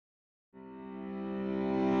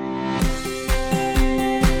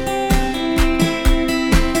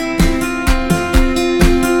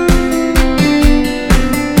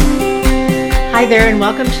Hi there, and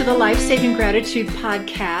welcome to the Life Saving Gratitude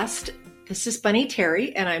Podcast. This is Bunny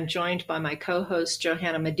Terry, and I'm joined by my co-host,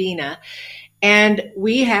 Johanna Medina. And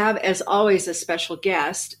we have, as always, a special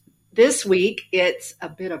guest. This week, it's a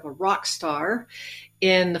bit of a rock star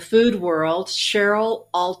in the food world, Cheryl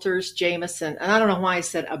Alters Jamison. And I don't know why I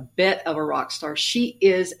said a bit of a rock star. She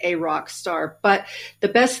is a rock star. But the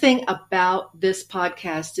best thing about this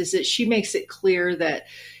podcast is that she makes it clear that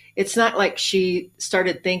it's not like she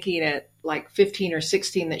started thinking at like 15 or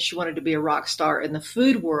 16 that she wanted to be a rock star in the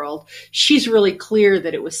food world. She's really clear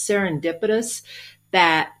that it was serendipitous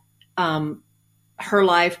that her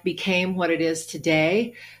life became what it is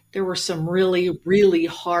today. There were some really, really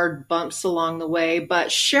hard bumps along the way, but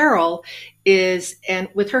Cheryl is, and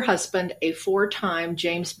with her husband, a 4-time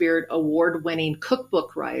James Beard award-winning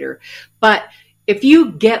cookbook writer. But if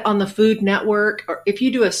you get on the Food Network, or if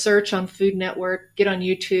you do a search on Food Network, get on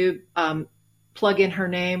YouTube, plug in her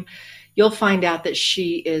name, you'll find out that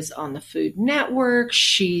she is on the Food Network.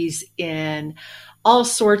 She's in all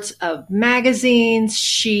sorts of magazines.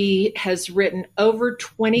 She has written over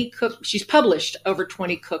 20 she's published over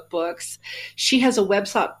 20 cookbooks. She has a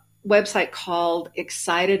website called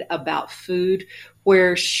Excited About Food,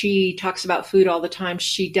 where she talks about food all the time.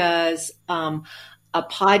 She does a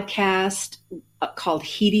podcast called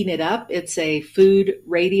Heating It Up. It's a food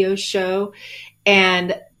radio show.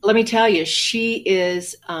 And let me tell you, she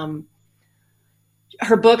is,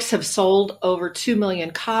 her books have sold over 2 million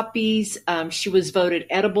copies. She was voted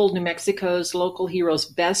Edible New Mexico's Local Heroes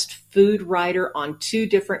Best Food Writer on 2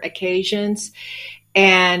 different occasions.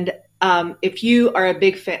 And if you are a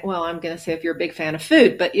big fan, well, I'm going to say if you're a big fan of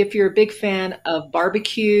food, but if you're a big fan of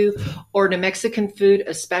barbecue or New Mexican food,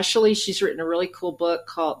 especially, she's written a really cool book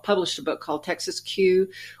published a book called Texas Q,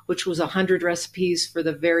 which was 100 recipes for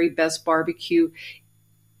the very best barbecue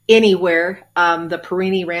anywhere. The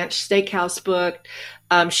Perini Ranch Steakhouse book.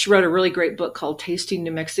 She wrote a really great book called Tasting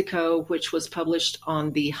New Mexico, which was published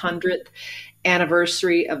on the 100th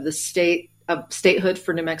anniversary of the statehood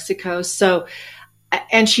for New Mexico. So,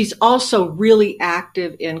 and she's also really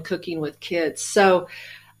active in cooking with kids. So,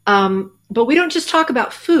 but we don't just talk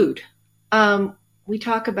about food. We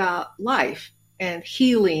talk about life and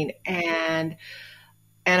healing and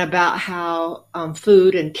about how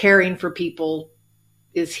food and caring for people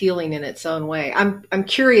is healing in its own way. I'm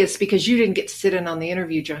curious, because you didn't get to sit in on the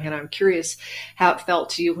interview, Johanna. I'm curious how it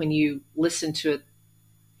felt to you when you listened to it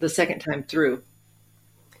the second time through.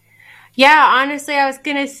 Yeah, honestly, I was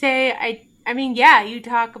going to say, I mean, yeah, you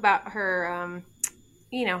talk about her,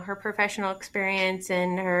 her professional experience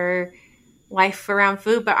and her life around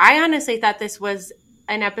food, but I honestly thought this was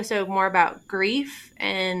an episode more about grief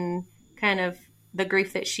and kind of the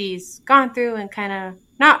grief that she's gone through and kind of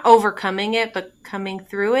not overcoming it, but coming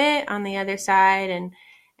through it on the other side,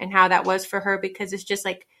 and how that was for her, because it's just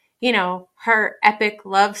like, her epic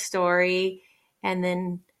love story, and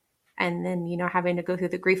then, having to go through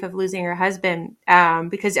the grief of losing her husband.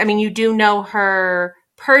 Because, I mean, you do know her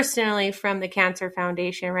personally from the Cancer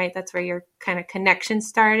Foundation, right? That's where your kind of connection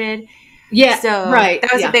started. Yeah. So right.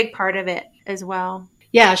 That was a big part of it as well.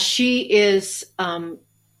 Yeah. She is,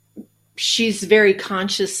 she's very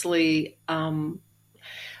consciously,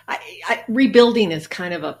 rebuilding is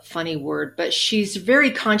kind of a funny word, but she's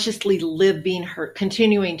very consciously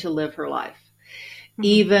continuing to live her life. Mm-hmm.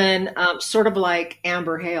 Even sort of like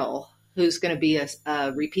Amber Hale, who's going to be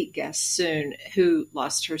a repeat guest soon, who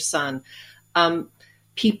lost her son.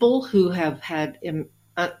 People who have had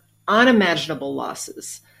unimaginable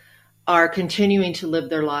losses are continuing to live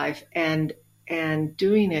their life and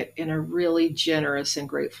doing it in a really generous and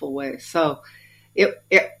grateful way. So it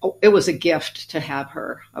was a gift to have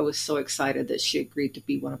her. I was so excited that she agreed to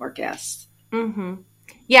be one of our guests. Mm-hmm.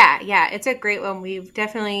 Yeah, it's a great one. We've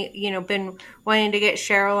definitely, been wanting to get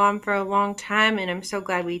Cheryl on for a long time, and I'm so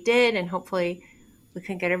glad we did, and hopefully we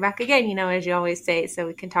can get her back again, as you always say, so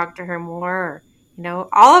we can talk to her more.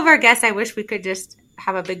 All of our guests, I wish we could just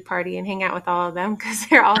have a big party and hang out with all of them, because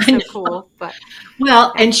they're all so cool. But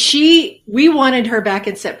and we wanted her back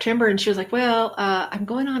in September, and she was like, well, I'm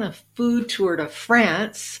going on a food tour to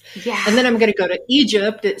France, and then I'm going to go to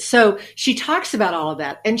Egypt. So she talks about all of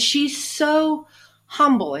that, and she's so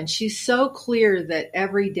humble, and she's so clear that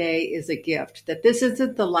every day is a gift, that this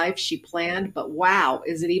isn't the life she planned, but wow,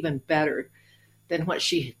 is it even better than what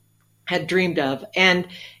she had dreamed of. And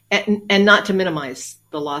not to minimize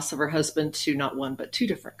the loss of her husband to not one, but 2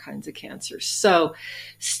 different kinds of cancers. So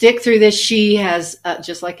stick through this. She has,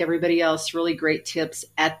 just like everybody else, really great tips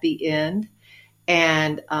at the end.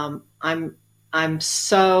 And I'm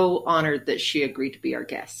so honored that she agreed to be our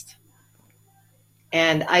guest.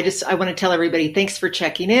 And I want to tell everybody, thanks for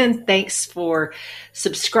checking in. Thanks for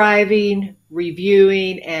subscribing,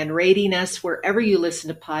 reviewing, and rating us wherever you listen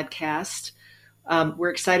to podcasts.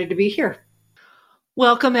 We're excited to be here.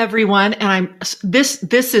 Welcome, everyone. And this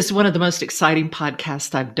is one of the most exciting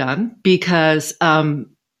podcasts I've done because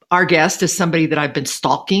our guest is somebody that I've been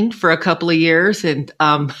stalking for a couple of years, and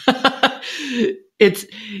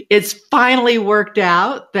it's finally worked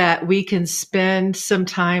out that we can spend some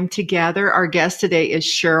time together. Our guest today is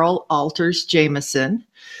Cheryl Alters Jamison,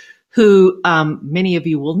 who many of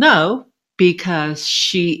you will know because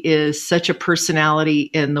she is such a personality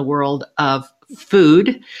in the world of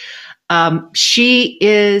food. She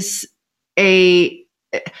is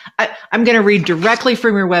I'm going to read directly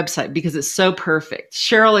from your website because it's so perfect.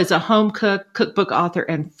 Cheryl is a home cook, cookbook author,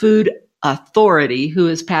 and food authority who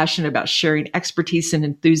is passionate about sharing expertise and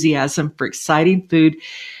enthusiasm for exciting food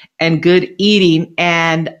and good eating.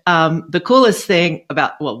 And one of the coolest things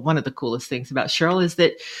about Cheryl is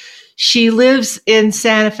that she lives in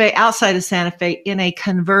Santa Fe, outside of Santa Fe, in a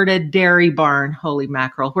converted dairy barn, holy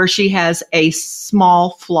mackerel, where she has a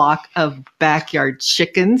small flock of backyard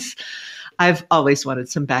chickens. I've always wanted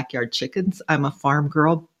some backyard chickens. I'm a farm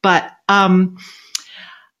girl, but Cheryl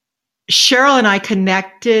and I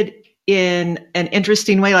connected in an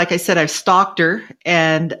interesting way. Like I said, I've stalked her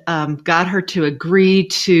and got her to agree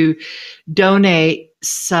to donate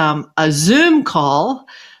a Zoom call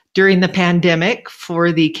during the pandemic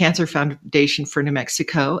for the Cancer Foundation for New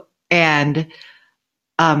Mexico. And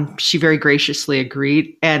she very graciously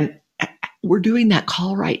agreed. And we're doing that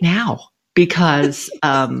call right now because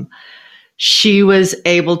she was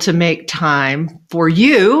able to make time for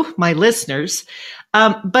you, my listeners.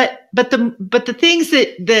 But the things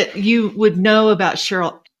that you would know about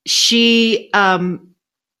Cheryl, she has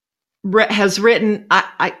written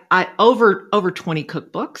over 20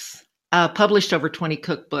 cookbooks, published over 20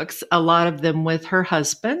 cookbooks, a lot of them with her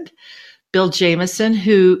husband, Bill Jamison,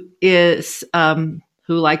 who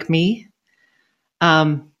like me,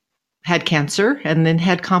 had cancer and then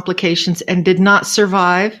had complications and did not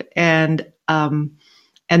survive. And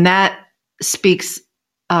that speaks,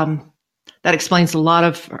 that explains a lot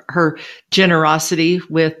of her generosity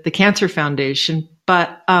with the Cancer Foundation.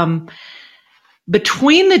 But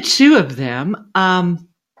between the two of them,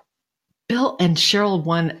 Bill and Cheryl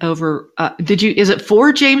won over, is it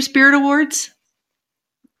 4 James Beard Awards?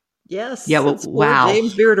 Yes. Yeah. Well, wow.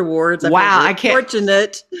 James Beard Awards. Wow.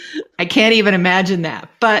 Fortunate. I can't even imagine that.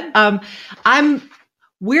 But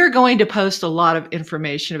we're going to post a lot of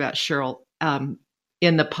information about Cheryl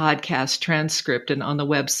in the podcast transcript and on the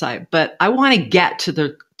website. But I want to get to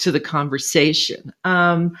the conversation.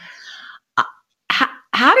 How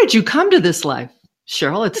did you come to this life,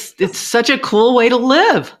 Cheryl? It's such a cool way to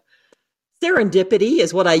live. Serendipity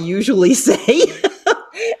is what I usually say.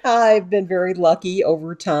 I've been very lucky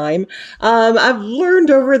over time. I've learned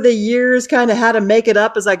over the years kind of how to make it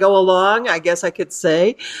up as I go along, I guess I could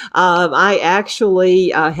say. I actually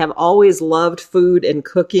have always loved food and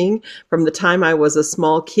cooking. From the time I was a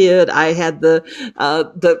small kid, I had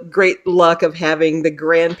the great luck of having the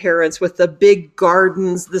grandparents with the big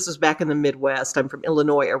gardens. This was back in the Midwest. I'm from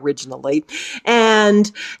Illinois originally.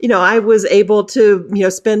 And, I was able to,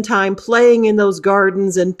 spend time playing in those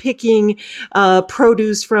gardens and picking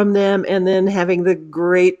produce from them, and then having the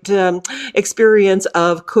great experience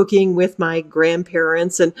of cooking with my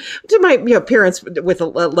grandparents and to my parents with a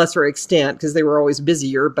lesser extent because they were always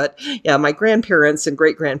busier. But yeah, my grandparents and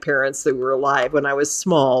great grandparents that were alive when I was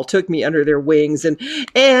small took me under their wings, and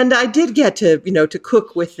I did get to to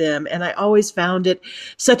cook with them, and I always found it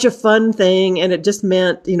such a fun thing, and it just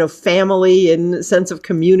meant family and sense of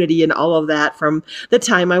community and all of that from the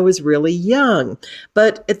time I was really young.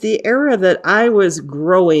 But at the era that I was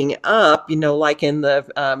growing up, like in the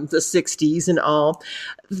 60s and all,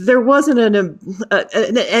 there wasn't an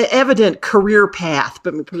evident career path,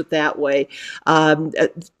 but let me put it that way.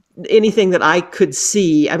 Anything that I could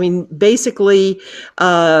see. I mean, basically,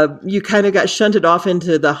 you kind of got shunted off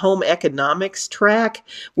into the home economics track,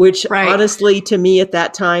 which honestly, to me at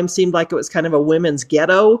that time seemed like it was kind of a women's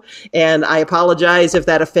ghetto. And I apologize if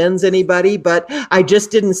that offends anybody, but I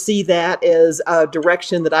just didn't see that as a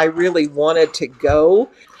direction that I really wanted to go.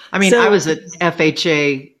 I mean, I was at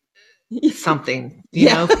FHA something.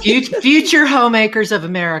 Future homemakers of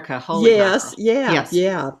America. Holy yes, mackerel.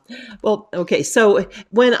 Yeah. Well, okay. So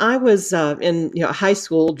when I was in high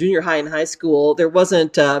school, junior high and high school, there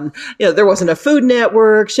wasn't there wasn't a Food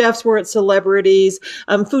Network. Chefs weren't celebrities.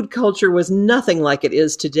 Food culture was nothing like it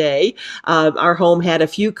is today. Our home had a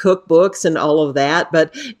few cookbooks and all of that,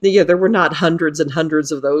 but there were not hundreds and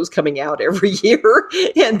hundreds of those coming out every year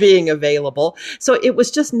and being available. So it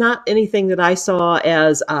was just not anything that I saw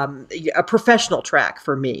as a professional track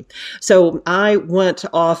for me. So I went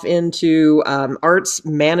off into arts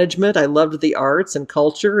management. I loved the arts and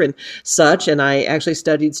culture and such. And I actually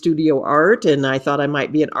studied studio art, and I thought I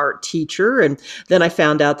might be an art teacher. And then I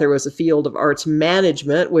found out there was a field of arts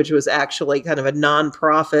management, which was actually kind of a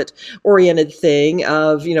nonprofit oriented thing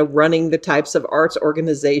of, running the types of arts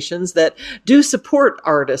organizations that do support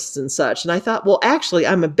artists and such. And I thought, well, actually,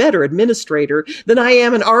 I'm a better administrator than I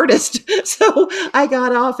am an artist. So I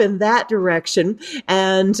got off in that direction,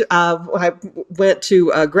 and I went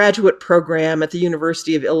to a graduate program at the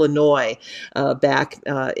University of Illinois back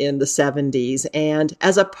in the 70s. And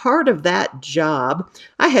as a part of that job,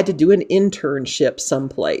 I had to do an internship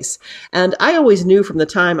someplace. And I always knew from the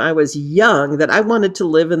time I was young that I wanted to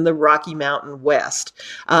live in the Rocky Mountain West.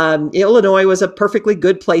 Illinois was a perfectly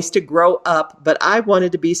good place to grow up, but I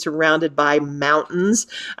wanted to be surrounded by mountains.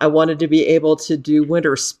 I wanted to be able to do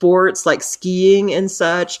winter sports like skiing and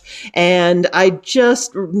such. And I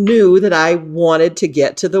just knew that I wanted to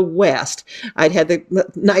get to the West. I'd had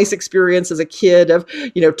the nice experience as a kid of,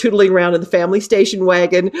 tootling around in the family station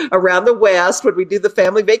wagon around the West when we do the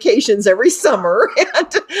family vacations every summer.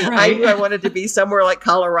 And I knew I wanted to be somewhere like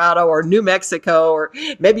Colorado or New Mexico or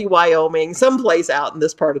maybe Wyoming, someplace out in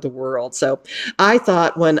this part of the world. So I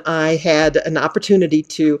thought when I had an opportunity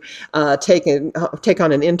to take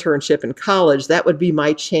on an internship in college, that would be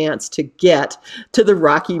my chance to get to the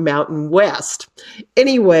Rocky Mountain West.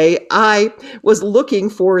 Anyway, I was looking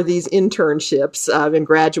for these internships in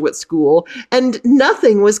graduate school, and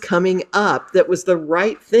nothing was coming up that was the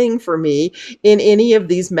right thing for me in any of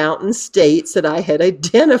these mountain states that I had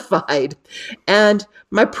identified. And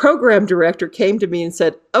my program director came to me and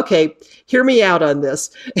said, okay, hear me out on this.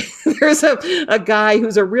 There's a guy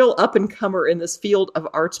who's a real up-and-comer in this field of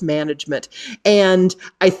arts management. And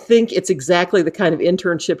I think it's exactly the kind of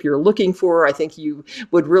internship you're looking for. I think you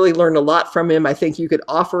would really learn a lot from him. I think you could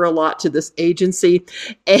offer a lot to this agency.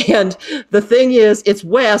 And the thing is, it's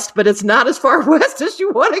west, but it's not as far west as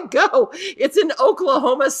you want to go. It's in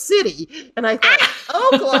Oklahoma City. And I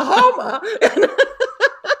thought, Oklahoma?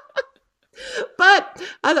 But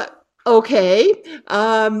I thought, okay,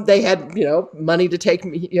 they had, money to take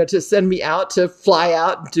me, to send me out, to fly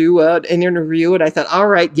out, do an interview. And I thought, all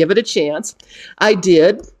right, give it a chance. I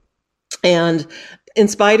did. And in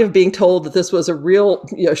spite of being told that this was a real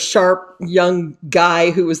sharp young guy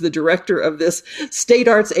who was the director of this state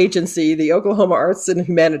arts agency, the Oklahoma Arts and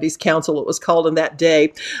Humanities Council, it was called in that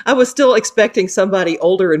day, I was still expecting somebody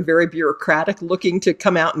older and very bureaucratic looking to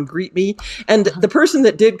come out and greet me. And the person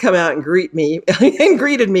that did come out and greet me and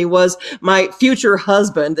greeted me was my future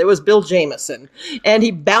husband. It was Bill Jamison. And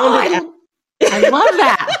he bounded out. I love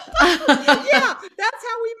that. Yeah, that's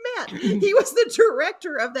how we met. He was the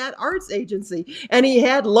director of that arts agency, and he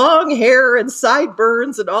had long hair and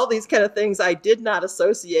sideburns and all these kind of things I did not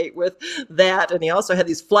associate with that. And he also had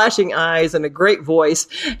these flashing eyes and a great voice.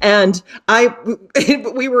 And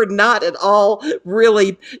we were not at all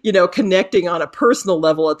really, connecting on a personal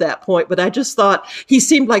level at that point. But I just thought he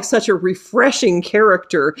seemed like such a refreshing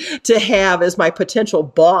character to have as my potential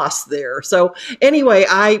boss there. So anyway,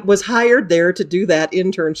 I was hired there to do that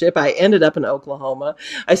internship. I ended up in Oklahoma.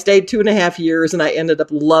 I stayed 2.5 years, and I ended up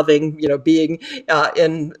loving, being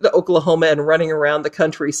in Oklahoma and running around the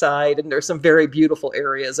countryside. And there's some very beautiful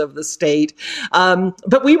areas of the state.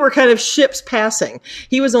 But we were kind of ships passing.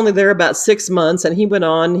 He was only there about 6 months, and he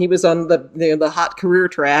was on the hot career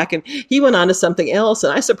track, and he went on to something else.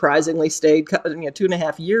 And I surprisingly stayed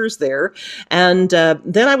 2.5 years there. And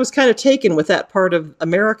then I was kind of taken with that part of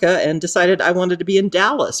America and decided I wanted to be in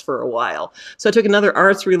Dallas for a while. So I took another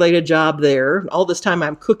arts related job there. All this time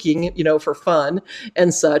I'm cooking, for fun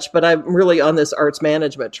and such, but I'm really on this arts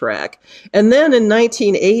management track. And then in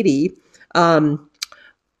 1980, a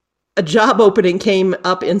job opening came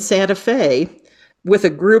up in Santa Fe with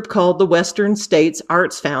a group called the Western States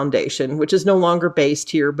Arts Foundation, which is no longer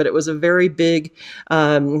based here, but it was a very big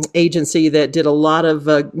agency that did a lot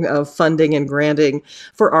of funding and granting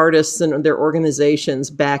for artists and their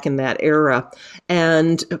organizations back in that era.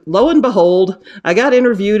 And lo and behold, I got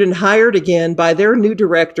interviewed and hired again by their new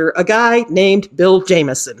director, a guy named Bill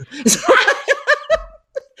Jamison.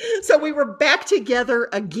 So we were back together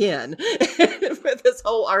again with this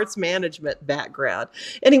whole arts management background.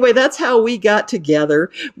 Anyway, that's how we got together.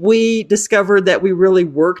 We discovered that we really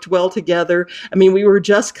worked well together. I mean, we were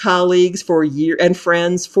just colleagues for years and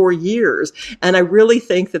friends for years. And I really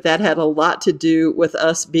think that had a lot to do with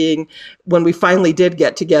us being, when we finally did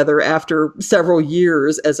get together after several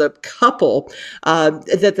years as a couple,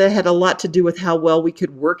 that had a lot to do with how well we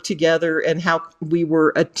could work together and how we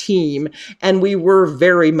were a team. And we were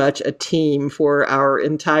very much a team for our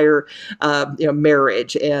entire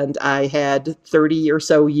marriage. And I had 30 or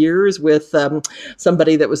so years with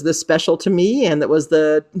somebody that was this special to me and that was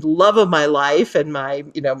the love of my life and my,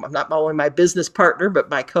 not only my business partner, but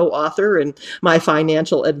my co-author and my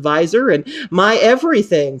financial advisor and my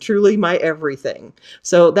everything, truly my everything.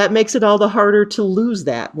 So that makes it all the harder to lose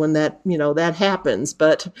that when that happens.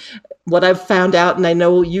 But what I've found out, and I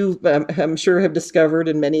know you, I'm sure, have discovered,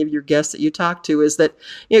 and many of your guests that you talk to, is that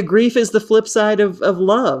grief is the flip side of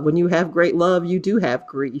love. When you have great love, you do have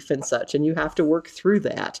grief and such, and you have to work through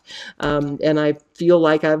that. And I feel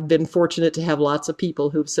like I've been fortunate to have lots of people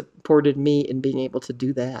who've supported me in being able to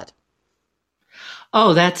do that.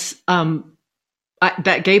 Oh, that's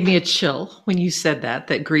that gave me a chill when you said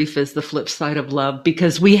that grief is the flip side of love,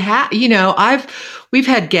 because we've had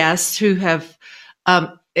guests who have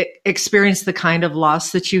experienced the kind of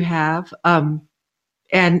loss that you have, and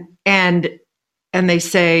they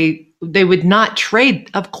say they would not trade.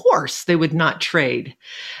 Of course, they would not trade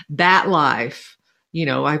that life.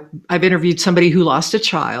 I've interviewed somebody who lost a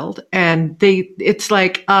child, and it's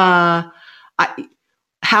like,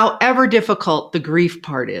 however difficult the grief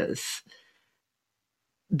part is,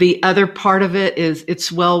 the other part of it is it's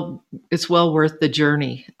well worth the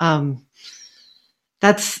journey.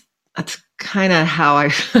 That's kind of how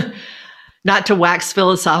I, not to wax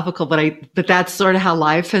philosophical, but that's sort of how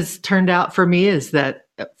life has turned out for me, is that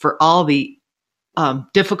for all the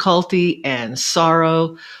difficulty and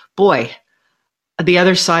sorrow, boy, the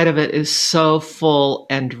other side of it is so full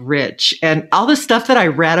and rich. And all the stuff that I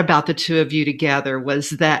read about the two of you together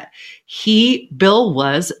was that Bill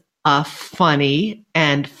was a funny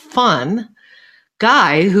and fun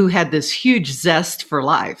guy who had this huge zest for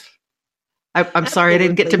life. I'm sorry I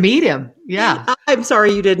didn't get to meet him. Yeah. I'm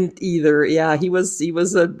sorry you didn't either. Yeah, he was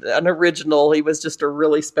an original. He was just a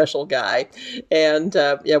really special guy. And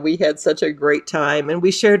we had such a great time. And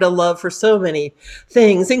we shared a love for so many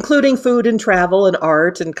things, including food and travel and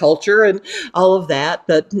art and culture and all of that.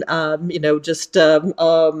 But, to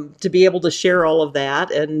be able to share all of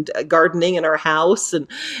that, and gardening in our house.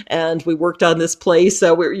 And we worked on this place.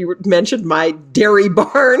 You mentioned my dairy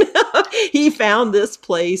barn. He found this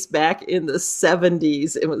place back in the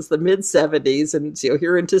 70s. It was the mid 70s, and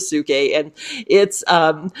here in Tesuque, and it's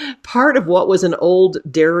part of what was an old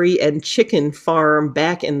dairy and chicken farm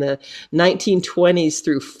back in the 1920s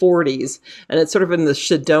through 40s, and it's sort of in the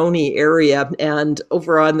Shadoni area. And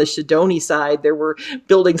over on the Shadoni side, there were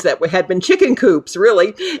buildings that had been chicken coops,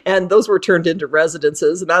 really, and those were turned into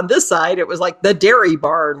residences. And on this side, it was like the dairy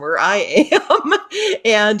barn where I am.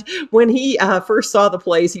 And when he first saw the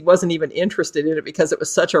place, he wasn't even interested in it because it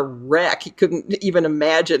was such a wreck. He couldn't even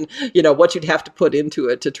imagine, what you'd have to put into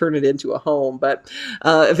it to turn it into a home. But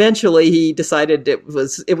eventually he decided it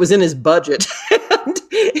was in his budget. And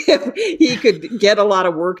if he could get a lot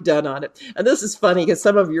of work done on it. And this is funny because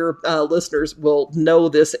some of your listeners will know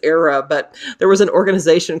this era, but there was an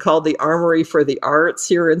organization called the Armory for the Arts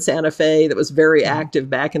here in Santa Fe that was very active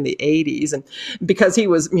back in the 80s. And because he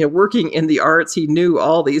was, working in the arts, he knew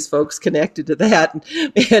all these folks connected to that.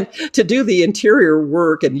 And to do the interior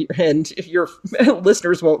work, and your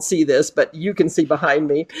listeners won't see this, but you can see behind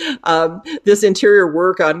me, this interior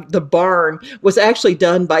work on the barn was actually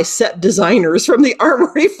done by set designers from the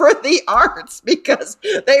Armory for the Arts because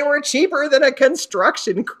they were cheaper than a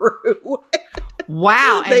construction crew.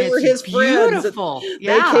 Wow. They were his beautiful. friends.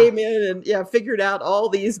 Yeah. They came in and figured out all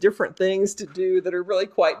these different things to do that are really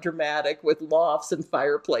quite dramatic, with lofts and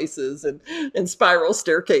fireplaces and spiral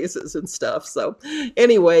staircases and stuff. So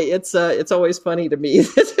anyway, it's always funny to me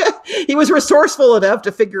that he was resourceful enough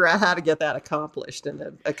to figure out how to get that accomplished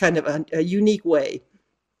in a kind of a unique way.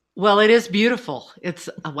 Well, it is beautiful. It's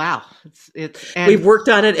wow. And we've worked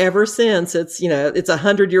on it ever since. It's it's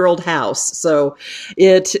 100-year-old house, so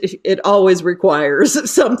it always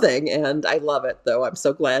requires something, and I love it. Though I'm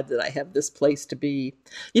so glad that I have this place to be.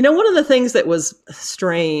 One of the things that was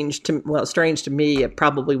strange to me, it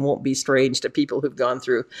probably won't be strange to people who've gone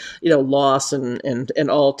through loss and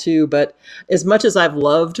all too. But as much as I've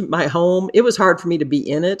loved my home, it was hard for me to be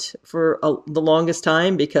in it for the longest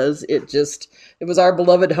time because it was our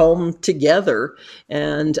beloved home. home together.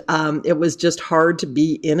 And it was just hard to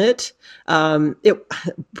be in it.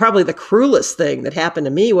 Probably the cruelest thing that happened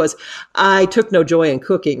to me was I took no joy in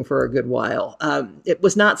cooking for a good while. It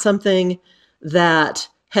was not something that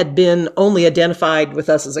had been only identified with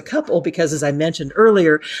us as a couple because, as I mentioned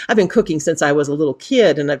earlier, I've been cooking since I was a little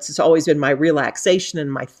kid, and it's always been my relaxation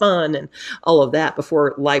and my fun and all of that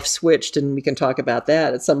before life switched. And we can talk about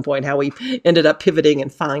that at some point, how we ended up pivoting and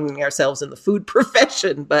finding ourselves in the food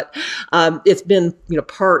profession. But it's been,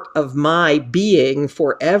 part of my being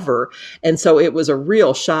forever. And so it was a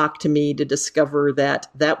real shock to me to discover that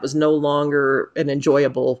that was no longer an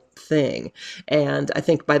enjoyable thing. And I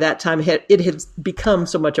think by that time it had become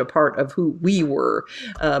so much a part of who we were,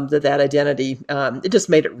 that identity, it just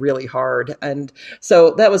made it really hard. And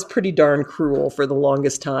so that was pretty darn cruel for the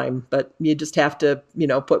longest time, but you just have to,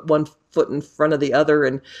 put one foot in front of the other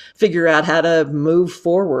and figure out how to move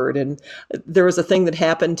forward. And there was a thing that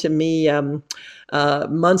happened to me,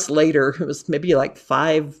 months later. It was maybe like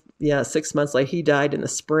 6 months later. He died in the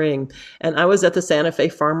spring. And I was at the Santa Fe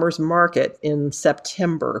Farmers Market in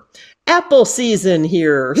September. Apple season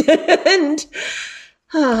here. And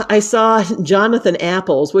I saw Jonathan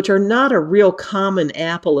apples, which are not a real common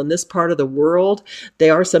apple in this part of the world. They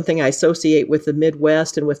are something I associate with the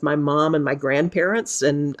Midwest and with my mom and my grandparents.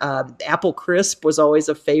 And apple crisp was always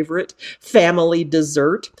a favorite family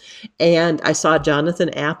dessert. And I saw Jonathan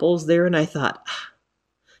apples there, and I thought,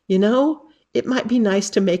 it might be nice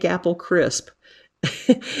to make apple crisp.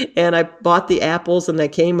 And I bought the apples, and I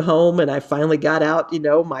came home, and I finally got out,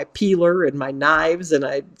 my peeler and my knives, and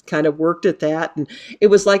I kind of worked at that. And it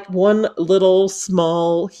was like one little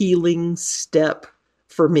small healing step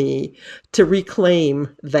for me to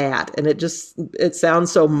reclaim that. And it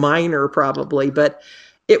sounds so minor probably, but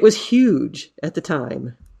it was huge at the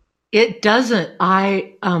time. It doesn't.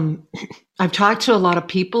 I've talked to a lot of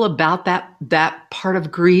people about that part of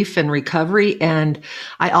grief and recovery. And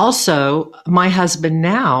my husband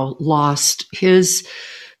now lost his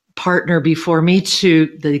partner before me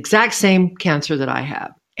to the exact same cancer that I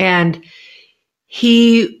have. And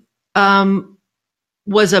he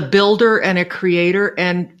was a builder and a creator.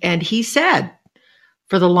 And he said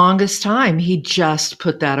for the longest time, he just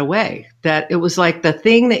put that away, that it was like the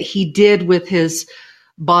thing that he did with his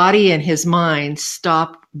body and his mind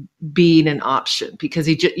stopped being an option, because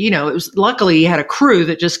he just, it was luckily he had a crew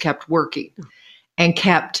that just kept working and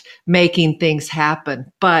kept making things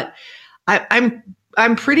happen. But I'm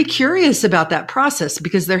pretty curious about that process,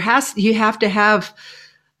 because you have to have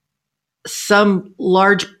some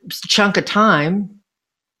large chunk of time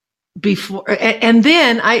before. And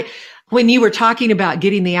then when you were talking about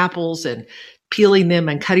getting the apples and peeling them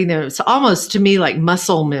and cutting them, it's almost to me like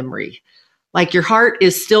muscle memory. Like your heart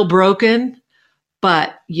is still broken,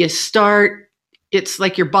 but it's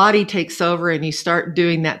like your body takes over and you start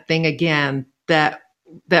doing that thing again that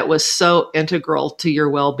was so integral to your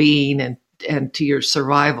well-being and to your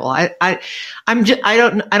survival. I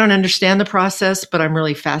don't understand the process, but I'm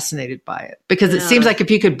really fascinated by it, because it seems like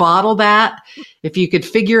if you could bottle that, if you could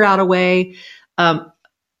figure out a way,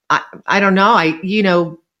 I don't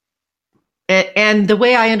know, and the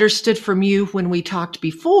way I understood from you when we talked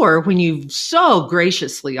before, when you so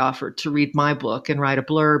graciously offered to read my book and write a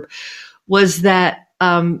blurb, was that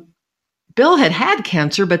Bill had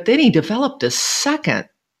cancer, but then he developed a second.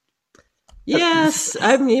 Yes.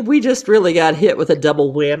 I mean, we just really got hit with a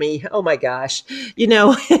double whammy. Oh my gosh.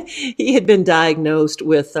 He had been diagnosed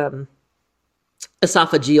with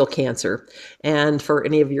esophageal cancer. And for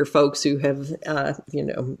any of your folks who have,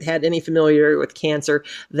 had any familiarity with cancer,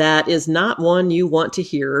 that is not one you want to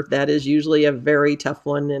hear. That is usually a very tough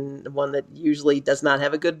one, and one that usually does not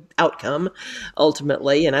have a good outcome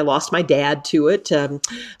ultimately. And I lost my dad to it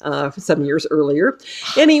some years earlier.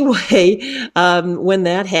 Anyway, when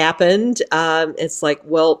that happened, it's like,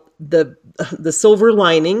 well, the silver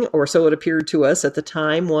lining, or so it appeared to us at the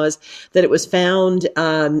time, was that it was found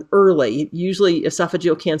early. Usually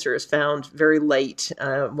esophageal cancer is found very late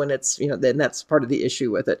when it's, then that's part of the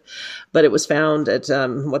issue with it. But it was found at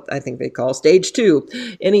what I think they call stage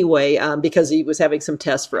 2 anyway, because he was having some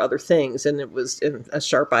tests for other things, and it was a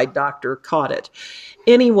sharp-eyed doctor caught it.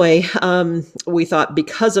 Anyway, we thought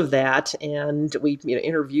because of that, and we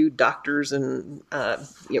interviewed doctors in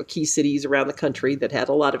key cities around the country that had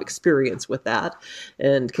a lot of experience with that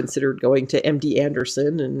and considered going to MD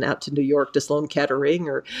Anderson and out to New York to Sloan Kettering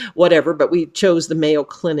or whatever. But we chose the Mayo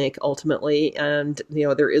Clinic ultimately. And,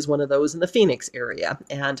 there is one of those in the Phoenix area.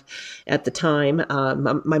 And at the time,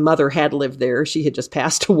 my mother had lived there. She had just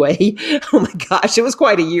passed away. Oh my gosh, it was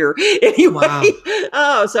quite a year. Anyway, Wow.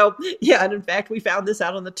 And in fact, we found this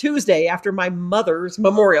out on the Tuesday after my mother's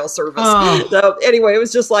memorial service. Oh. So anyway, it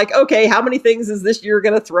was just like, okay, how many things is this year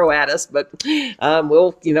going to throw at us? But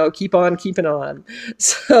we'll, keep on keeping on.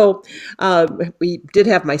 So we did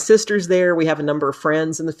have my sisters there. We have a number of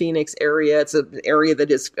friends in the Phoenix area. It's an area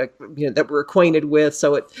that is, that we're acquainted with.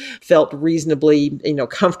 So it felt reasonably,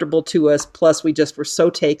 comfortable to us. Plus, we just were so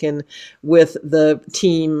taken with the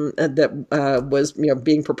team that was,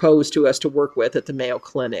 being proposed to us to work with at the Mayo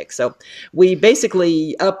Clinic. So we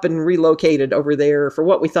basically up and relocated over there for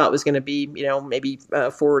what we thought was going to be, maybe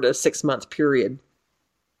 4 to 6 month period.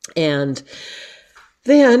 And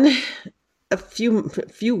then a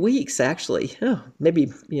few weeks, actually,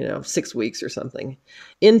 maybe, 6 weeks or something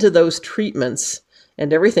into those treatments,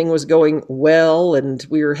 and everything was going well, and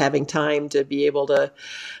we were having time to be able to,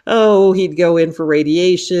 he'd go in for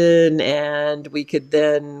radiation, and we could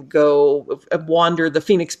then go wander the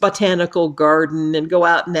Phoenix Botanical Garden and go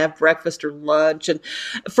out and have breakfast or lunch. And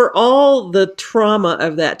for all the trauma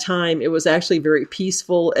of that time, it was actually very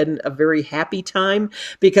peaceful and a very happy time,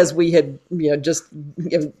 because we had, just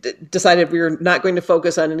decided we were not going to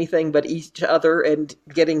focus on anything but each other and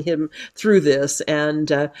getting him through this. And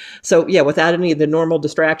without any of the normal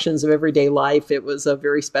distractions of everyday life, it was a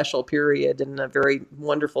very special period and a very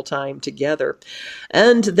wonderful time together.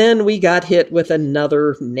 And then we got hit with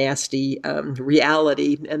another nasty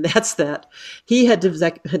reality, and that's that he had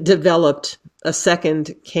developed a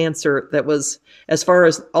second cancer that was, as far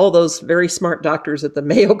as all those very smart doctors at the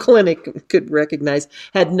Mayo Clinic could recognize,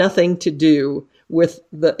 had nothing to do with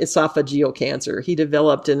the esophageal cancer. He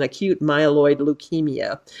developed an acute myeloid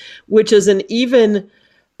leukemia, which is an even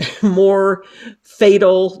more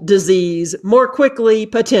fatal disease more quickly,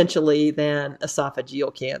 potentially, than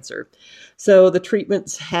esophageal cancer. So the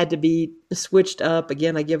treatments had to be switched up.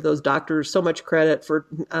 Again, I give those doctors so much credit for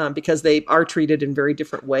because they are treated in very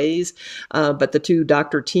different ways. But the two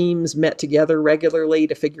doctor teams met together regularly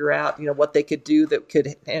to figure out, what they could do that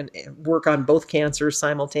could and work on both cancers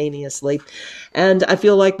simultaneously. And I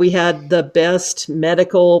feel like we had the best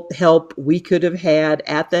medical help we could have had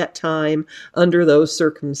at that time under those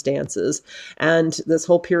circumstances. And this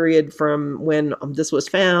whole period from when this was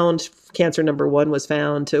found, cancer number 1 was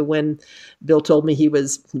found, to when Bill told me he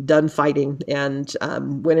was done fighting and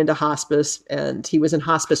went into hospice, and he was in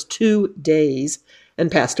hospice 2 days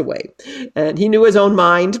and passed away. And he knew his own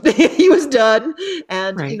mind. He was done.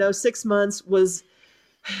 And, Right. 6 months was,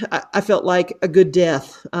 I felt like a good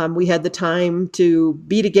death. We had the time to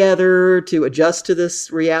be together, to adjust to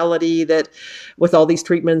this reality that with all these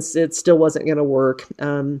treatments, it still wasn't going to work.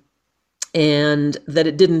 And that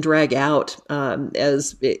it didn't drag out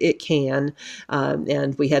as it can.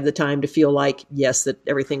 And we had the time to feel like, yes, that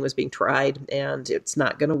everything was being tried and it's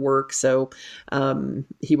not going to work. So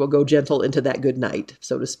he will go gentle into that good night,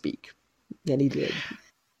 so to speak. And he did.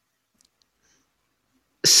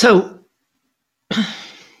 So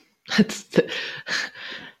it's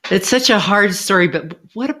such a hard story, but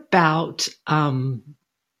what about how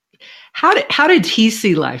did he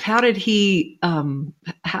see life? How did he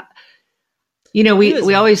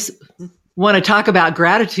we always want to talk about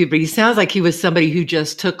gratitude, but he sounds like he was somebody who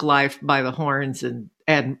just took life by the horns and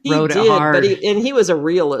rode it hard. But he was a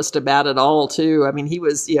realist about it all too. I mean, he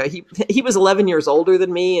was, he was 11 years older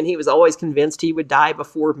than me, and he was always convinced he would die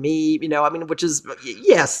before me. Which is,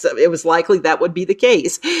 yes, it was likely that would be the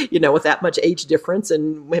case. With that much age difference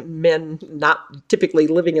and men not typically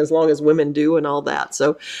living as long as women do and all that.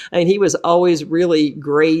 So, he was always really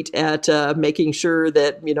great at making sure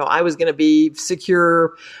that I was going to be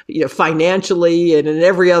secure, financially and in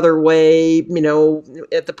every other way.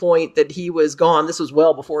 At the point that he was gone, this was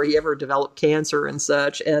well before he ever developed cancer and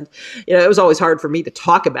such. And, it was always hard for me to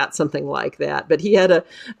talk about something like that. But he had a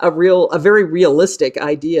very realistic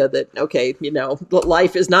idea that, okay,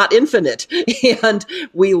 life is not infinite and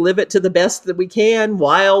we live it to the best that we can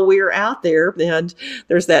while we're out there. And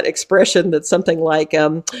there's that expression that's something like,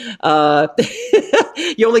 you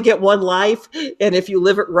only get one life. And if you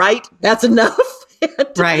live it right, that's enough.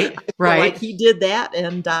 Right. Like he did that.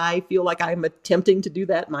 And I feel like I'm attempting to do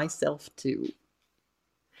that myself too.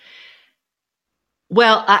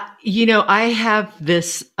 Well, I have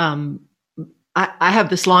this, I have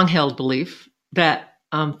this long held belief that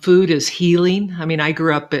food is healing. I mean, I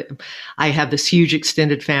grew up, I have this huge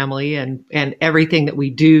extended family and everything that we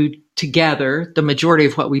do together. The majority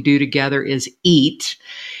of what we do together is eat.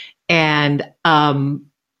 And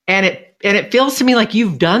it feels to me like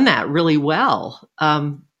you've done that really well,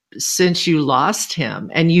 since you lost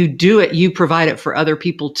him, and you provide it for other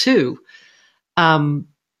people too.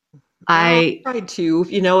 I tried to,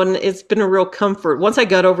 and it's been a real comfort. Once I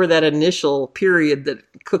got over that initial period that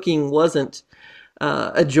cooking wasn't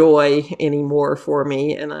a joy anymore for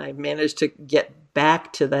me, and I managed to get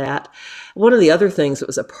back to that. One of the other things that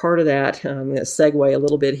was a part of that, I'm going to segue a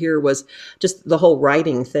little bit here, was just the whole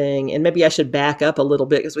writing thing. And maybe I should back up a little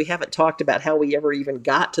bit because we haven't talked about how we ever even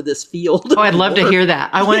got to this field. Oh, I'd love to hear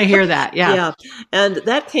that. I want to hear that. Yeah. Yeah. And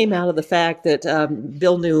that came out of the fact that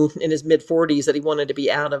Bill knew in his mid-40s that he wanted to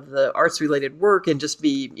be out of the arts-related work and just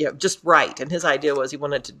be, just write. And his idea was he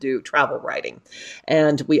wanted to do travel writing.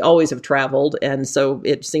 And we always have traveled. And so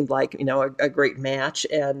it seemed like, a great match.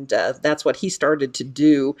 And that's what he started to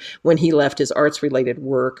do when he left his arts-related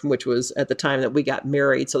work, which was at the time that we got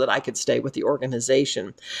married, so that I could stay with the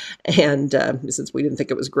organization. And since we didn't think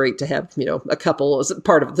it was great to have, a couple as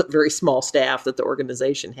part of the very small staff that the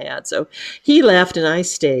organization had. So he left and I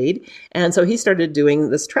stayed. And so he started doing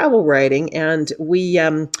this travel writing, and we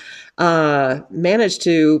managed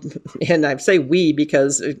to, and I say we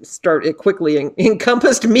because it quickly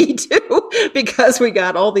encompassed me too, because we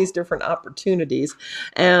got all these different opportunities.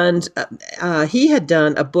 And he had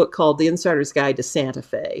done a book called The Insider's Guide to Santa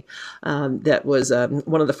Fe. That was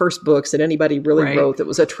one of the first books that anybody really wrote that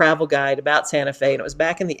was a travel guide about Santa Fe. And it was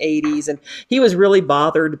back in the 80s. And he was really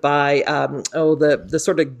bothered by, the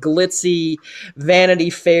sort of glitzy Vanity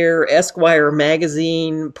Fair Esquire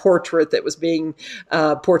magazine portrait that was being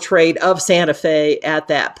portrayed of Santa Fe at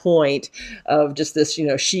that point, of just this,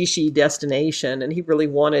 she destination. And he really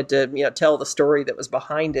wanted to, tell the story that was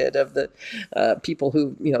behind it, of the people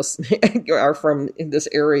who, are from this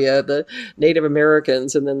area, the Native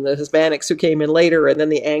Americans, and then the Hispanics who came in later, and then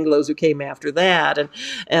the Anglos who came after that,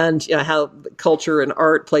 and how culture and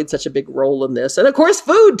art played such a big role in this, and of course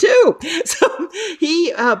food too. So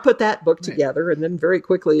he put that book together, and then very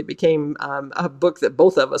quickly it became a book that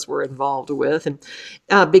both of us were involved with.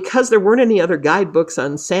 And because there weren't any other guidebooks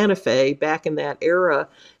on Santa Fe back in that era,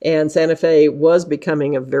 and Santa Fe was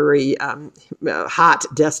becoming a very hot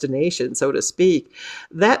destination, so to speak,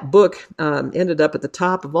 that book ended up at the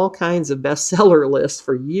top of all kinds of bestseller lists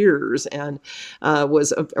for years, and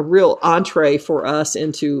was a real entree for us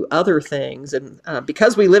into other things. And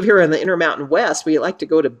because we live here in the Intermountain West, we like to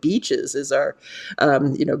go to beaches as our,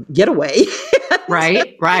 getaway.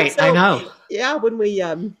 Right. So, I know. Yeah, when we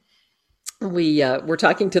were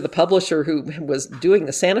talking to the publisher who was doing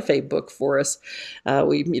the Santa Fe book for us.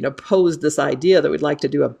 We, posed this idea that we'd like to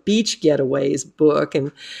do a beach getaways book,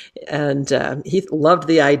 and he loved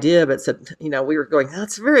the idea, but said, we were going,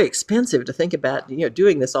 that's very expensive to think about,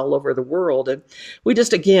 doing this all over the world. And we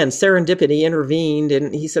just, again, serendipity intervened,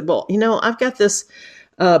 and he said, well, I've got this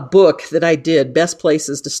book that I did, Best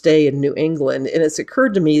Places to Stay in New England. And it's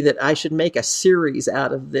occurred to me that I should make a series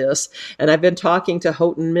out of this. And I've been talking to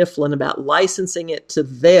Houghton Mifflin about licensing it to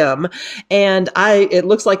them. And it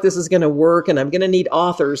looks like this is going to work, and I'm going to need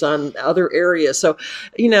authors on other areas. So,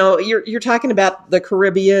 you're talking about the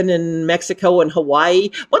Caribbean and Mexico and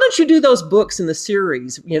Hawaii. Why don't you do those books in the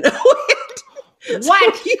series,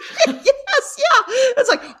 What? So, yes, yeah. It's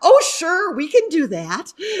like, oh, sure, we can do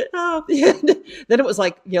that. Then it was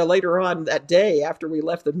like, later on that day after we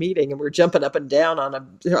left the meeting, and we were jumping up and down on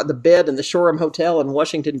the bed in the Shoreham Hotel in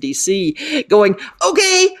Washington, D.C., going,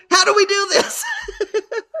 okay, how do we do this?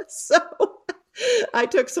 So I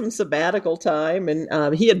took some sabbatical time,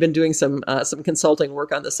 and he had been doing some consulting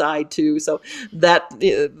work on the side too. So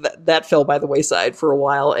that fell by the wayside for a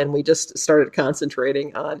while, and we just started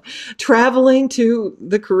concentrating on traveling to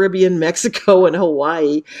the Caribbean, Mexico, and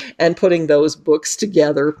Hawaii, and putting those books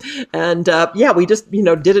together. And we just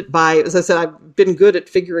did it by, as I said, I've been good at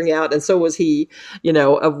figuring out, and so was he,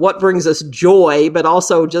 of what brings us joy, but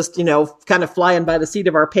also just kind of flying by the seat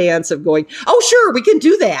of our pants of going, oh sure, we can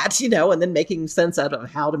do that, and then making sense out of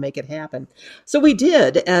how to make it happen. So we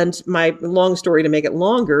did. And my long story to make it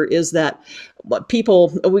longer is that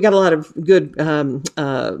we got a lot of good,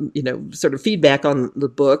 sort of feedback on the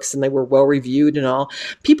books, and they were well reviewed and all.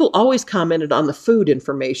 People always commented on the food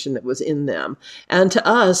information that was in them. And to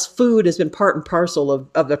us, food has been part and parcel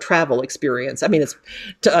of the travel experience. I mean,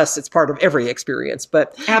 to us, it's part of every experience,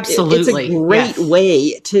 but absolutely, it's a great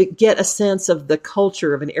way to get a sense of the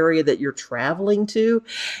culture of an area that you're traveling to.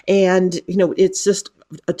 And, it's just,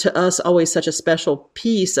 to us, always such a special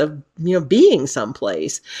piece of, being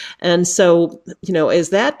someplace. And so, as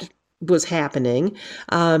that was happening,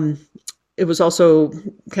 it was also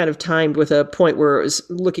kind of timed with a point where it was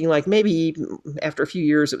looking like maybe after a few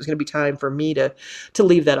years it was going to be time for me to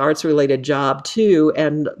leave that arts related job too.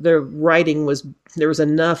 And the writing was, there was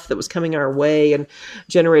enough that was coming our way and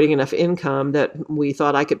generating enough income that we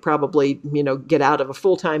thought I could probably, get out of a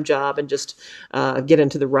full-time job and just get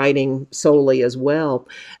into the writing solely as well.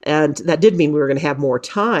 And that did mean we were going to have more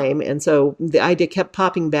time. And so the idea kept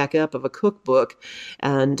popping back up of a cookbook,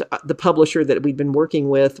 and the publisher that we'd been working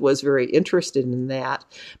with was very interested in that.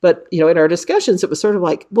 But, in our discussions, it was sort of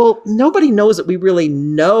like, well, nobody knows that we really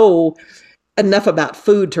know enough about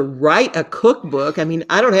food to write a cookbook. I mean,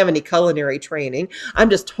 I don't have any culinary training. I'm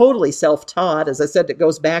just totally self-taught. As I said, it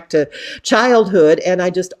goes back to childhood, and I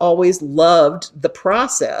just always loved the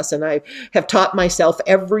process. And I have taught myself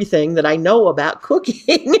everything that I know about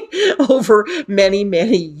cooking over many,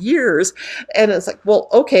 many years. And it's like, well,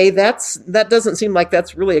 okay, that doesn't seem like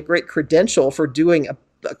that's really a great credential for doing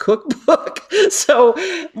a cookbook. So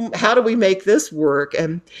how do we make this work?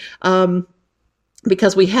 And,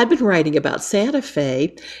 because we had been writing about Santa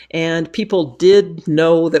Fe and people did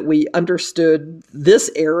know that we understood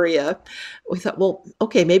this area, we thought, well,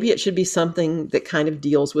 okay, maybe it should be something that kind of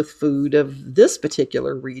deals with food of this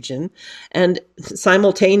particular region. And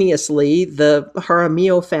simultaneously, the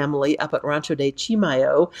Jaramillo family up at Rancho de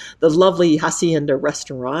Chimayo, the lovely hacienda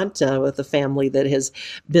restaurant with a family that has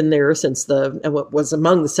been there since what was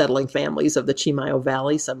among the settling families of the Chimayo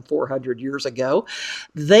Valley some 400 years ago,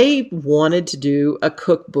 they wanted to do a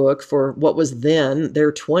cookbook for what was then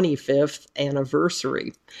their 25th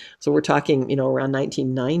anniversary. So we're talking, around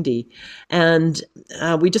 1990. And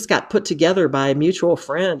we just got put together by a mutual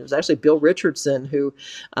friend. It was actually Bill Richardson, who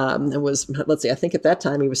was, let's see, I think at that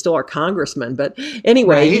time he was still our congressman. But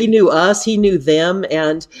anyway, He knew us, he knew them.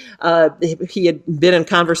 And he had been in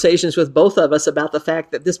conversations with both of us about the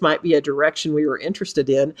fact that this might be a direction we were interested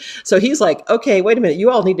in. So he's like, okay, wait a minute, you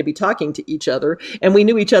all need to be talking to each other. And we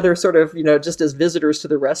knew each other sort of, just as visitors to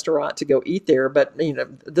the restaurant to go eat there. But,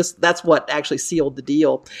 that's what actually sealed the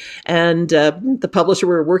deal. And the publisher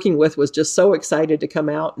we were working with was just so excited to come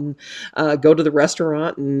out and go to the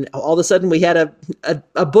restaurant. And all of a sudden we had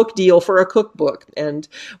a book deal for a cookbook, and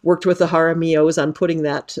worked with the Jaramillos on putting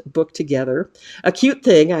that book together. A cute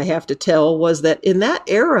thing I have to tell was that in that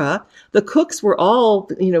era, the cooks were all,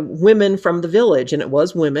 women from the village, and it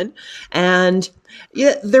was women. And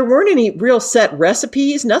there weren't any real set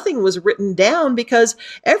recipes. Nothing was written down because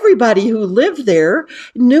everybody who lived there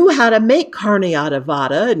knew how to make carne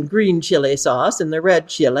adobada and green chili sauce and the red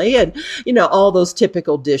chili and, all those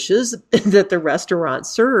typical dishes that the restaurant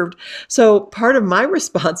served. So part of my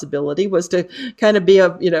responsibility was to kind of be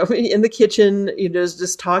in the kitchen,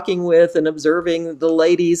 just talking with and observing the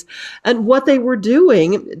ladies and what they were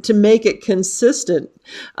doing to make it consistent,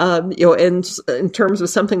 in terms of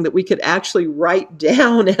something that we could actually write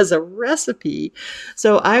down as a recipe.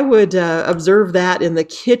 So I would observe that in the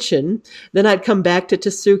kitchen. Then I'd come back to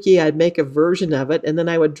Tasuki. I'd make a version of it. And then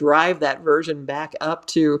I would drive that version back up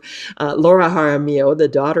to Laura Jaramillo, the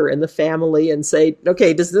daughter in the family, and say,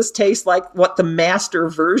 okay, does this taste like what the master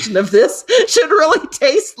version of this should really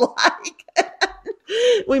taste like?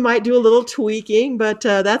 We might do a little tweaking, but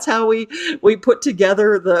that's how we put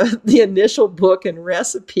together the initial book and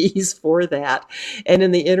recipes for that. And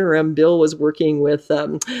in the interim, Bill was working with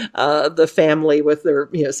the family with their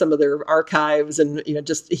some of their archives, and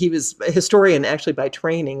he was a historian actually by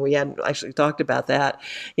training. We hadn't actually talked about that.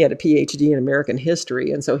 He had a PhD in American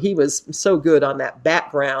history, and so he was so good on that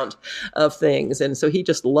background of things. And so he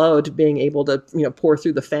just loved being able to pour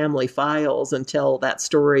through the family files and tell that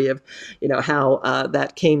story of how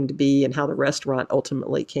that came to be and how the restaurant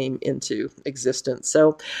ultimately came into existence.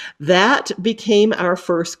 So that became our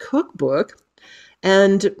first cookbook.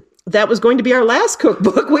 And that was going to be our last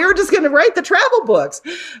cookbook. We were just going to write the travel books.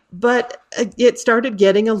 But it started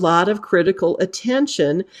getting a lot of critical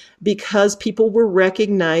attention because people were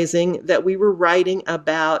recognizing that we were writing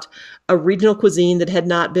about a regional cuisine that had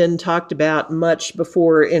not been talked about much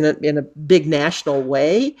before in a big national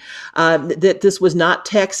way. That this was not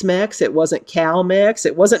Tex-Mex, it wasn't Cal-Mex,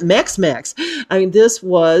 it wasn't Mex-Mex. I mean, this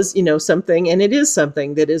was, something, and it is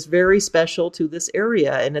something that is very special to this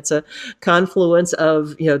area. And it's a confluence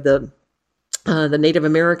of, the Native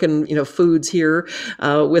American, foods here,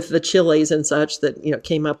 with the chilies and such that,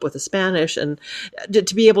 came up with the Spanish. And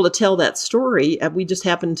to be able to tell that story, we just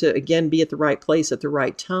happened to, again, be at the right place at the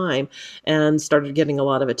right time and started getting a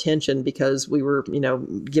lot of attention because we were,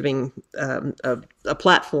 giving a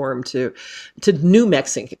platform to new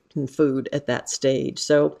Mexican food at that stage.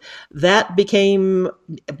 So that became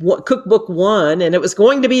cookbook one, and it was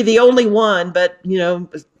going to be the only one, but,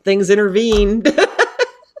 things intervened.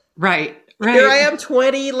 Right. Here I am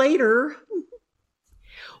 20 later.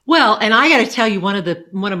 Well, and I got to tell you, one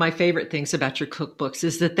of my favorite things about your cookbooks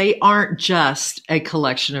is that they aren't just a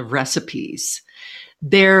collection of recipes.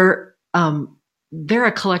 They're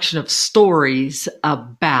a collection of stories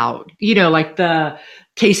about, like the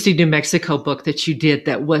Tasty New Mexico book that you did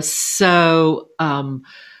that was so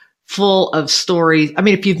full of stories. I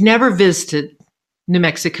mean, if you've never visited New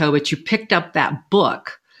Mexico, but you picked up that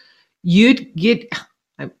book, it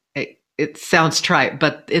sounds trite,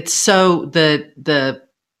 but it's so the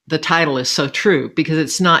title is so true, because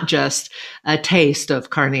it's not just a taste of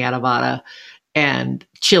carne adobada and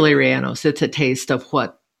chili rellenos. It's a taste of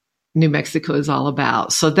what New Mexico is all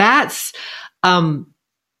about. So that's, I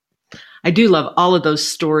do love all of those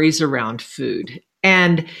stories around food,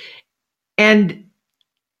 and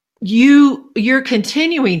you're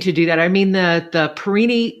continuing to do that. I mean, the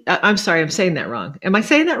Perini, I'm sorry, I'm saying that wrong. Am I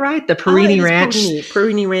saying that right? The Perini Ranch.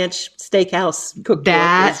 Perini Ranch Steakhouse cookbook.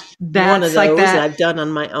 That's one of those like that I've done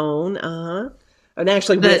on my own. And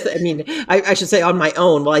actually, I should say on my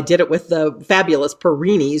own. Well, I did it with the fabulous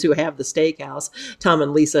Perinis, who have the steakhouse, Tom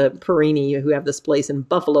and Lisa Perini, who have this place in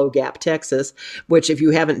Buffalo Gap, Texas, which if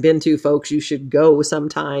you haven't been to, folks, you should go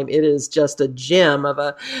sometime. It is just a gem of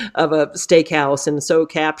a steakhouse, and so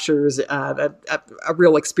captures a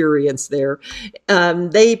real experience there.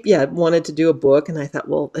 They wanted to do a book, and I thought,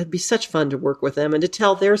 well, it'd be such fun to work with them and to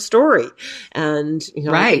tell their story. And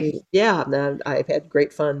right, I've had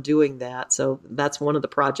great fun doing that. So that's one of the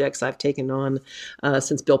projects I've taken on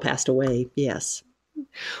since Bill passed away. Yes.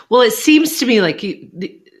 Well, it seems to me like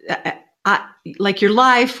like your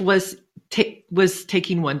life was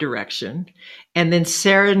taking one direction, and then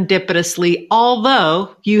serendipitously,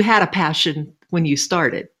 although you had a passion when you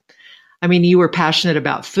started, I mean, you were passionate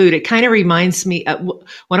about food. It kind of reminds me of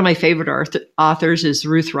one of my favorite authors is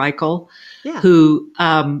Ruth Reichel, who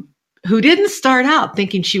didn't start out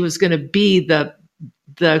thinking she was going to be the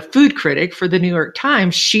food critic for the New York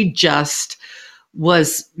Times. She just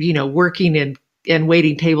was, working and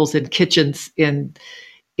waiting tables in kitchens in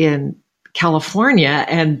California,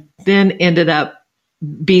 and then ended up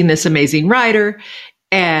being this amazing writer.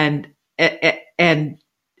 And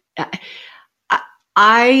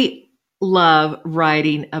I love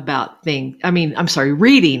reading about things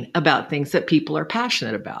that people are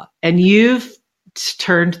passionate about. And you've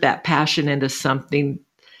turned that passion into something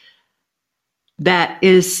that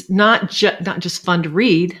is not just fun to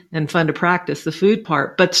read and fun to practice the food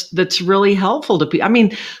part, but that's really helpful to people. I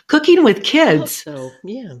mean, cooking with kids. So,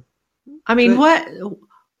 yeah. I mean, what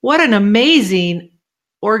an amazing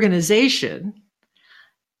organization.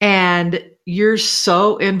 And you're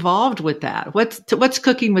so involved with that. What's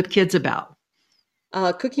Cooking with Kids about?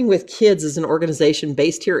 Cooking with Kids is an organization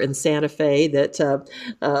based here in Santa Fe that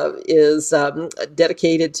is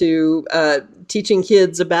dedicated to teaching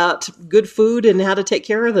kids about good food and how to take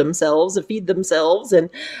care of themselves and feed themselves. And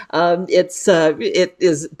it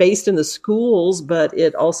is based in the schools, but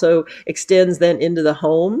it also extends then into the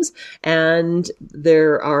homes. And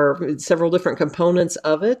there are several different components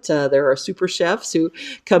of it. There are super chefs who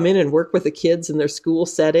come in and work with the kids in their school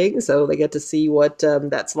setting, so they get to see what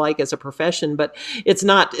that's like as a profession. But it's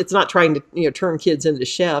not trying to turn kids into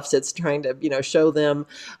chefs. It's trying to show them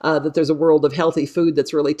that there's a world of healthy food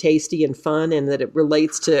that's really tasty and fun, and that it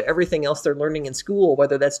relates to everything else they're learning in school,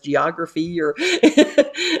 whether that's geography or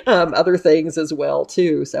other things as well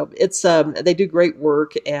too. So it's they do great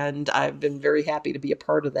work, and I've been very happy to be a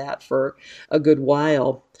part of that for a good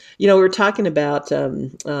while. We were talking about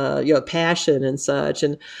passion and such,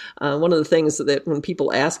 and one of the things that when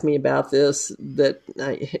people ask me about this, that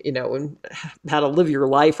and how to live your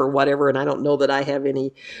life or whatever, and I don't know that I have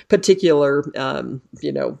any particular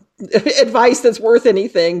advice that's worth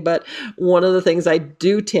anything, but one of the things I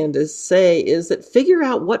do tend to say is that figure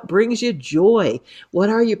out what brings you joy. What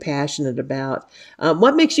are you passionate about?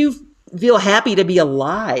 What makes you feel happy to be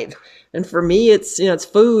alive? And for me, it's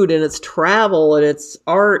food, and it's travel, and it's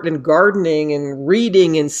art and gardening and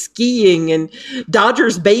reading and skiing and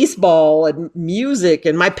Dodgers baseball and music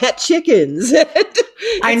and my pet chickens.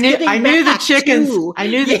 I knew the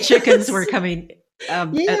chickens were coming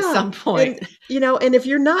at some point. And if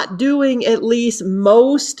you're not doing at least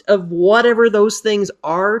most of whatever those things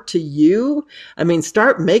are to you, I mean,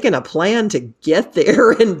 start making a plan to get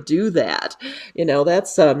there and do that.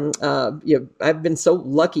 That's, I've been so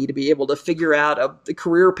lucky to be able to figure out a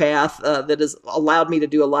career path that has allowed me to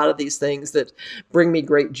do a lot of these things that bring me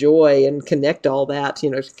great joy and connect all that,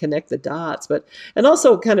 connect the dots. And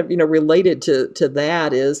also kind of, related to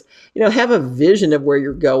that is, have a vision of where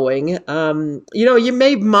you're going. You you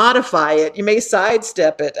may modify it. You may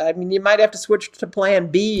sidestep it. I mean, you might have to switch to plan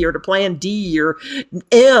B or to plan D or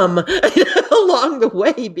M along the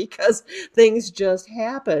way because things just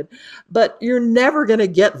happen. But you're never going to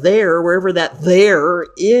get there, wherever that there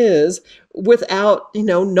is, without,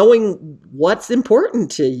 knowing what's important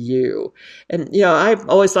to you. And, I've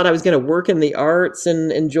always thought I was going to work in the arts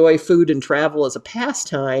and enjoy food and travel as a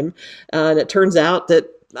pastime. And it turns out that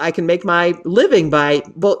I can make my living by,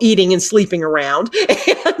 eating and sleeping around.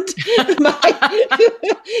 And,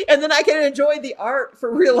 and then I can enjoy the art for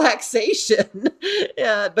relaxation.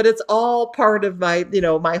 Yeah, but it's all part of my,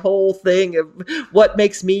 my whole thing of what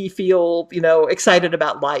makes me feel, excited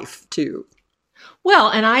about life too. Well,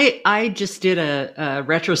 and I just did a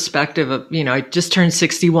retrospective of, I just turned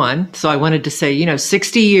 61. So I wanted to say,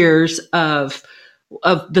 60 years of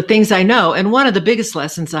the things I know. And one of the biggest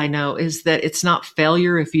lessons I know is that it's not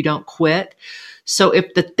failure if you don't quit. So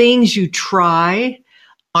if the things you try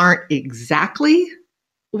aren't exactly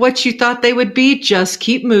what you thought they would be, just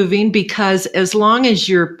keep moving, because as long as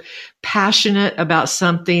you're passionate about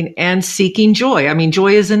something and seeking joy. I mean,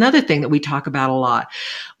 joy is another thing that we talk about a lot.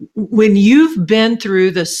 When you've been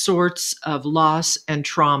through the sorts of loss and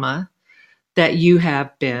trauma that you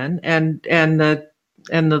have been, and the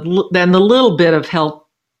little bit of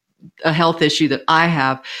a health issue that I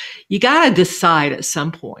have, you got to decide at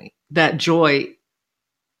some point that joy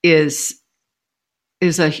is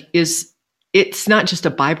it's not just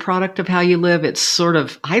a byproduct of how you live. It's sort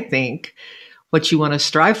of, I think, what you want to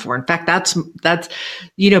strive for. In fact, that's,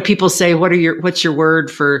 people say, what's your word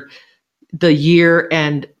for the year?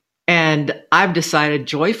 And I've decided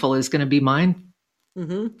joyful is going to be mine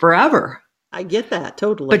forever. I get that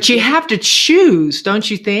totally. But you have to choose, don't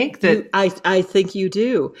you think? That I think you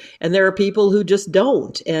do. And there are people who just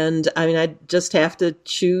don't. And I mean, I just have to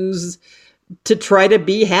choose to try to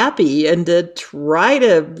be happy and to try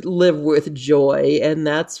to live with joy. And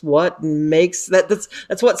that's what makes that's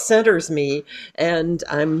what centers me. And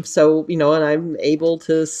I'm so, and I'm able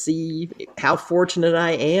to see how fortunate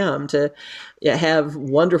I am to have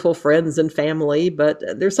wonderful friends and family. But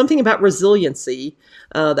there's something about resiliency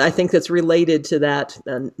that I think that's related to that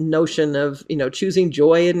notion of, choosing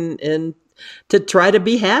joy and to try to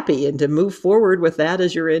be happy and to move forward with that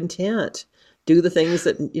as your intent. Do the things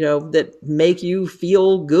that, that make you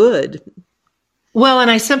feel good. Well,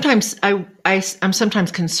 and I'm sometimes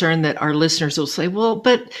concerned that our listeners will say, well,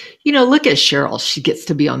 but, look at Cheryl. She gets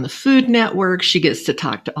to be on the Food Network. She gets to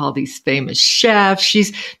talk to all these famous chefs.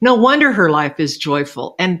 She's no wonder her life is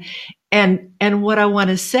joyful. And what I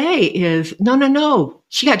want to say is, no.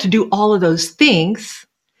 She got to do all of those things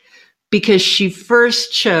because she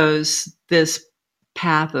first chose this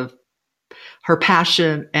path of her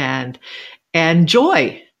passion and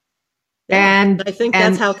joy. Yeah, and I think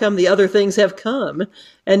that's how come the other things have come.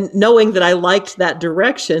 And knowing that I liked that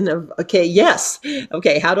direction of,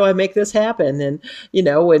 how do I make this happen? And,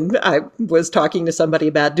 when I was talking to somebody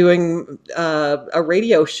about doing a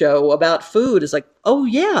radio show about food, it's like, oh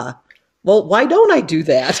yeah, well, why don't I do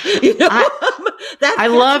that? I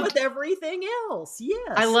loved with everything else.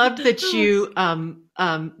 Yes. I loved that you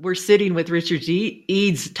were sitting with Richard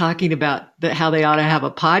Eads talking about how they ought to have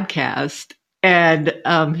a podcast. And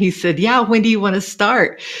he said, yeah, when do you want to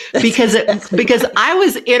start? Because I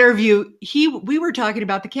was we were talking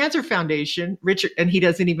about the Cancer Foundation, Richard, and he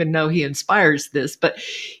doesn't even know he inspires this, but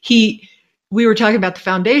we were talking about the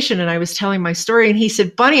foundation and I was telling my story and he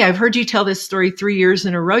said, Bunny, I've heard you tell this story 3 years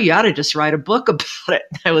in a row. You ought to just write a book about it.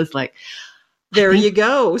 And I was like, there you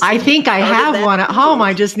go. So I think I have one at home.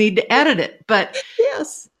 I just need to edit it. But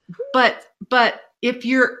yes, but if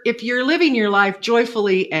you're living your life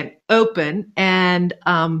joyfully and open and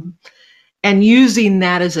using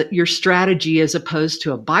that as your strategy as opposed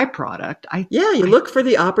to a byproduct, you look for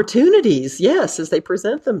the opportunities, yes, as they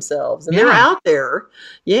present themselves, and they're out there.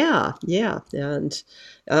 Yeah, and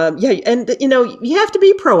and you have to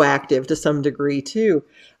be proactive to some degree too.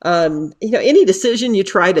 Any decision you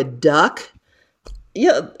try to duck,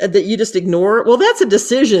 that you just ignore, well, that's a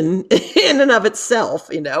decision in and of itself,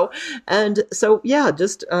 and so we're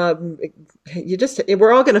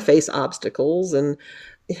all going to face obstacles, and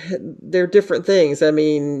they're different things. I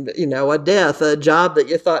mean, a death, a job that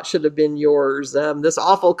you thought should have been yours, this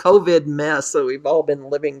awful COVID mess that we've all been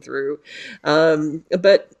living through,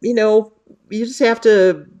 but you just have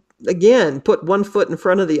to, again, put one foot in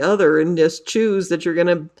front of the other and just choose that you're going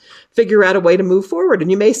to figure out a way to move forward.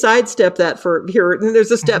 And you may sidestep that for here. And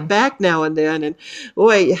there's a step back now and then. And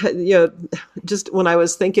boy, just when I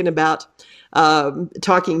was thinking about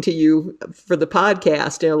talking to you for the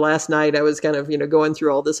podcast. Last night I was kind of, going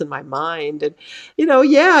through all this in my mind, and,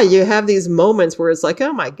 yeah, you have these moments where it's like,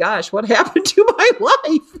 oh my gosh, what happened to my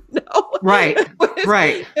life? Right.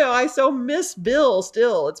 Right. I so miss Bill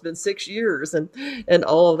still. It's been 6 years and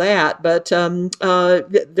all of that. But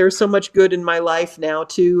there's so much good in my life now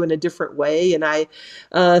too, in a different way. And I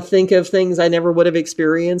think of things I never would have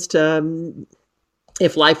experienced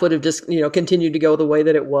if life would have just, continued to go the way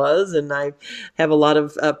that it was. And I have a lot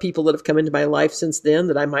of people that have come into my life since then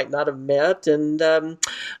that I might not have met. And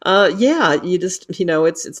you just,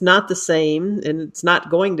 it's not the same, and it's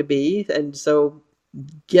not going to be. And so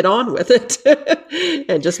get on with it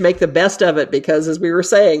and just make the best of it, because as we were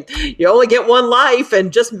saying, you only get one life,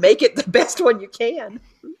 and just make it the best one you can.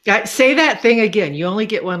 Say that thing again. You only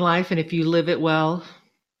get one life, and if you live it well,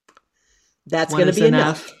 that's going to be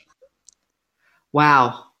enough.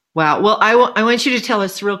 Wow. Well, I want you to tell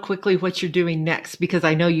us real quickly what you're doing next, because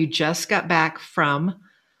I know you just got back from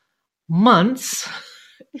months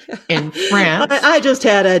in France. I just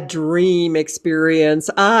had a dream experience.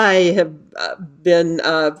 I have been,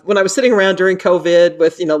 when I was sitting around during COVID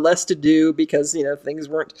with, less to do because, things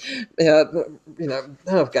weren't,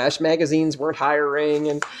 magazines weren't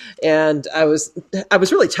hiring. And I was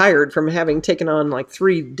really tired from having taken on like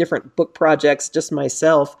 3 different book projects just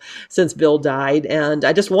myself since Bill died. And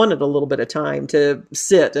I just wanted a little bit of time to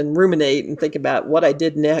sit and ruminate and think about what I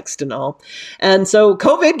did next and all. And so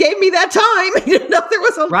COVID gave me that time. There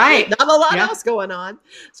was not a lot else going on.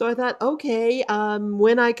 So I thought, okay,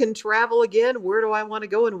 when I can travel again, where do I want to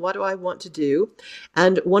go and what do I want to do?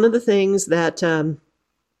 And one of the things that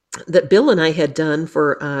Bill and I had done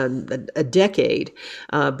for a decade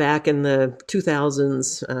back in the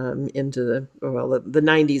 2000s into the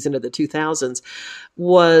 90s into the 2000s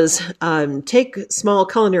was take small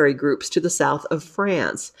culinary groups to the south of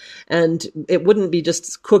France. And it wouldn't be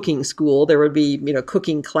just cooking school. There would be,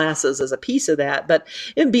 cooking classes as a piece of that, but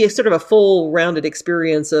it'd be a sort of a full rounded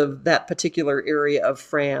experience of that particular area of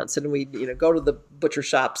France. And we'd, go to the butcher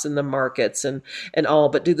shops and the markets and all,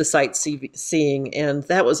 but do the sightseeing. And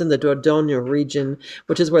that was in the Dordogne region,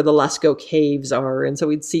 which is where the Lascaux caves are. And so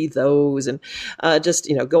we'd see those and just,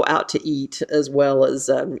 go out to eat, as well as,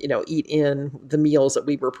 eat in the meals that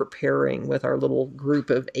we were preparing with our little group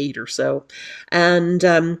of 8 or so. And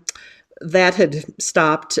that had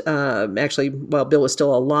stopped actually while Bill was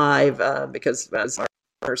still alive because as our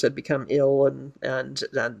partners had become ill and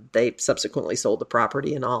they subsequently sold the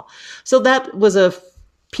property and all. So that was a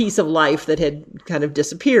piece of life that had kind of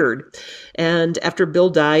disappeared. And after Bill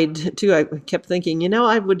died too, I kept thinking,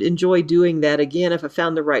 I would enjoy doing that again if I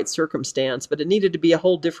found the right circumstance, but it needed to be a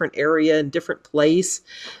whole different area and different place.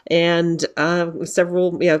 And I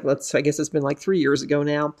guess it's been like 3 years ago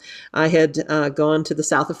now, I had gone to the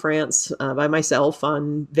south of France by myself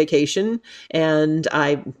on vacation. And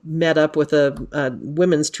I met up with a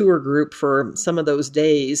women's tour group for some of those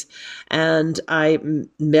days. And I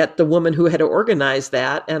met the woman who had organized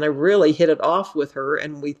that. And I really hit it off with her,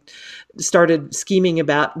 and we started scheming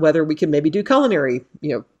about whether we could maybe do culinary,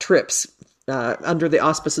 trips under the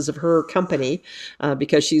auspices of her company,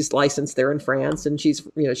 because she's licensed there in France, and she's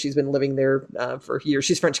been living there for years.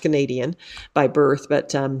 She's French Canadian by birth,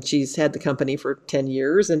 but she's had the company for 10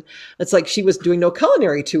 years, and it's like she was doing no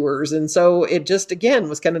culinary tours, and so it just again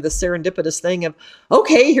was kind of the serendipitous thing of,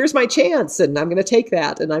 okay, here's my chance, and I'm going to take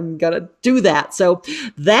that, and I'm going to do that. So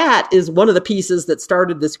that is one of the pieces that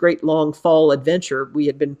started this great long fall adventure. We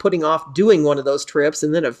had been putting off doing one of those trips,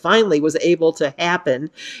 and then it finally was able to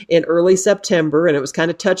happen in early September, and it was kind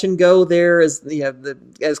of touch and go there as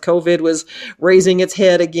as COVID was raising its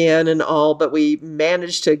head again and all, but we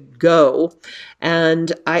managed to go.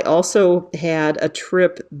 And I also had a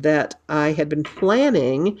trip that I had been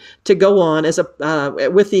planning to go on as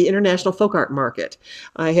with the International Folk Art Market.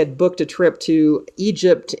 I had booked a trip to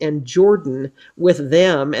Egypt and Jordan with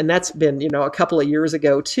them, and that's been, a couple of years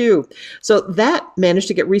ago too. So that managed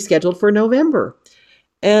to get rescheduled for November.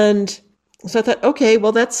 And so I thought, okay,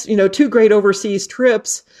 well, that's, 2 great overseas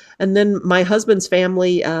trips. And then my husband's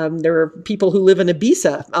family, there are people who live in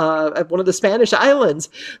Ibiza, one of the Spanish islands,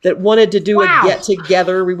 that wanted to do a get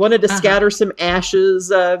together. We wanted to scatter some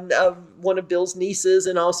ashes of one of Bill's nieces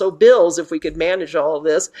and also Bill's, if we could manage all of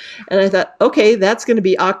this. And I thought, okay, that's going to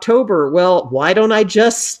be October. Well, why don't I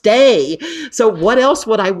just stay? So what else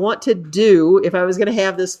would I want to do if I was going to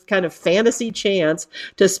have this kind of fantasy chance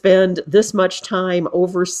to spend this much time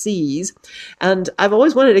overseas? And I've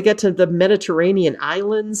always wanted to get to the Mediterranean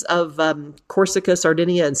islands. of Corsica,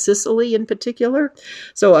 Sardinia, and Sicily in particular.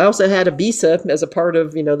 So I also had Ibiza as a part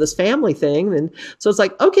of, this family thing. And so it's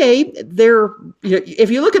like, okay,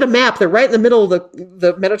 if you look at a map, they're right in the middle of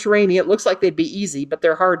the Mediterranean. It looks like they'd be easy, but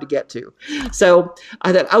they're hard to get to. So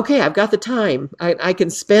I thought, okay, I've got the time. I can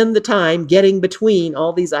spend the time getting between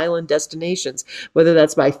all these island destinations, whether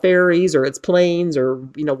that's by ferries or it's planes or,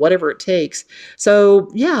 whatever it takes. So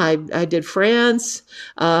yeah, I did France.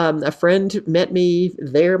 A friend met me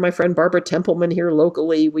there. My friend Barbara Templeman here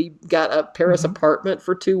locally. We got a Paris apartment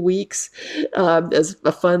for 2 weeks as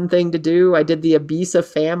a fun thing to do. I did the Ibiza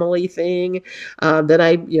family thing. Then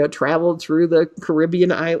I, traveled through the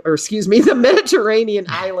the Mediterranean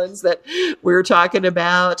islands that we were talking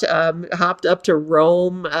about. Hopped up to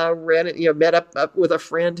Rome, met up with a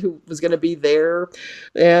friend who was going to be there,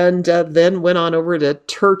 and then went on over to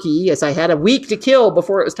Turkey as I had a week to kill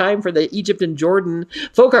before it was time for the Egypt and Jordan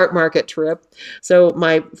folk art market trip. So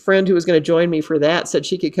my friend who was going to join me for that said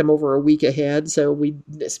she could come over a week ahead. So we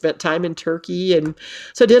spent time in Turkey, and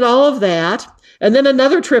so did all of that. And then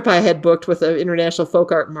another trip I had booked with the International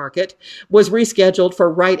Folk Art Market was rescheduled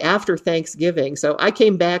for right after Thanksgiving. So I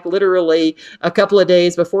came back literally a couple of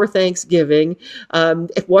days before Thanksgiving,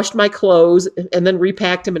 washed my clothes, and then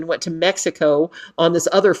repacked them and went to Mexico on this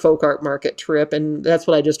other folk art market trip. And that's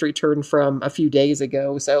what I just returned from a few days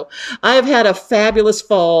ago. So I've had a fabulous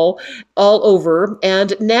fall all over.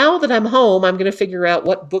 And now that I'm home, I'm going to figure out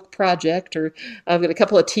what book project, or I've got a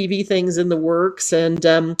couple of TV things in the works, and,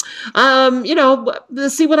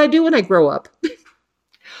 see what I do when I grow up.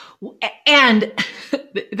 And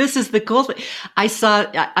this is the cool thing.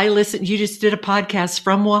 I listened, you just did a podcast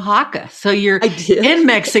from Oaxaca. So you're in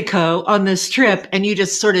Mexico on this trip, and you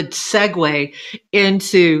just sort of segue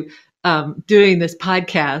into doing this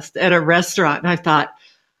podcast at a restaurant. And I thought,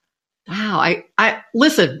 wow, I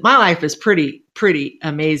listen, my life is pretty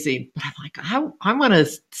amazing, but I'm like, I want to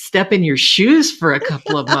step in your shoes for a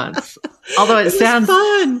couple of months. Although it sounds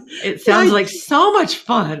fun. It sounds like so much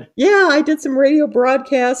fun. Yeah, I did some radio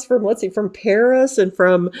broadcasts from Paris and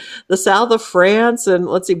from the south of France, and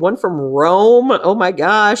one from Rome. Oh my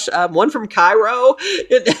gosh, one from Cairo.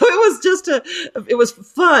 It was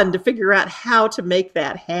fun to figure out how to make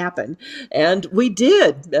that happen, and we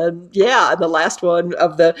did. The last one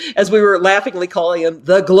as we were laughingly calling him,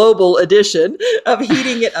 the global edition of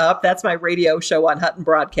Heating It Up. That's my radio show on Hutton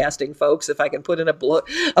Broadcasting, folks. If I can put in a plug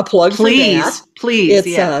for that. Please.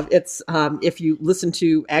 It's if you listen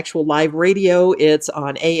to actual live radio, it's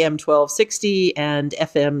on AM 1260 and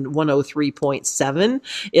FM 103.7.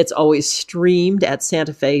 It's always streamed at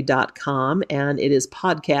santafe.com, and it is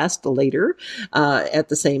podcast later at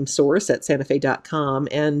the same source at santafe.com.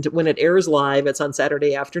 And when it airs live, it's on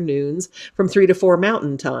Saturday afternoons from 3 to 4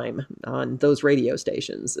 Mountain Time on those radio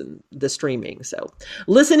stations and the streaming. So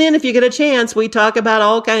listen in if you get a chance. We talk about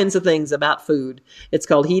all kinds of things about food. It's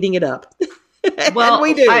called Heating It Up. Well, and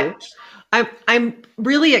we do. I'm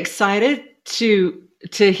really excited to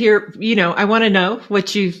hear, I want to know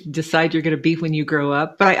what you decide you're going to be when you grow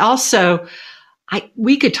up. But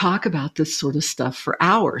we could talk about this sort of stuff for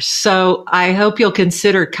hours. So I hope you'll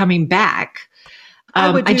consider coming back. I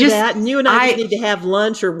would do that. And you and I just need to have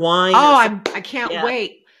lunch or wine. I can't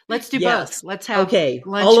wait. Let's do both. Let's have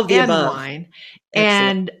lunch all of the above. Wine.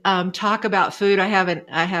 Excellent. And talk about food. I have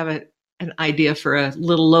an idea for a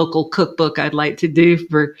little local cookbook I'd like to do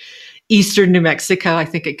for Eastern New Mexico. I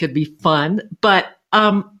think it could be fun. But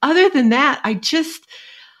other than that, I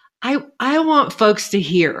want folks to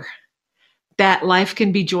hear that life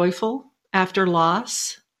can be joyful after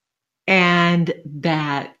loss, and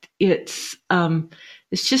that it's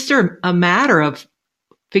just a matter of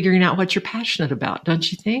figuring out what you're passionate about,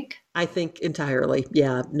 don't you think? I think entirely.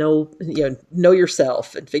 Yeah. Know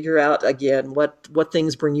yourself and figure out again what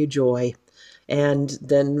things bring you joy, and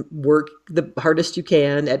then work the hardest you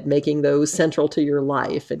can at making those central to your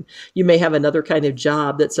life. And you may have another kind of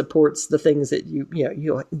job that supports the things that you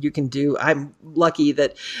can do. I'm lucky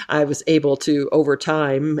that I was able to, over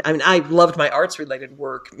time. I mean, I loved my arts related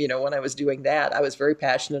work. When I was doing that, I was very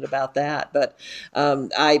passionate about that. But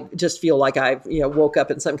I just feel like I woke up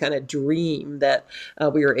in some kind of dream that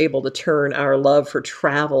we were able to turn our love for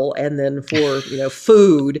travel and then for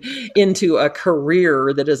food into a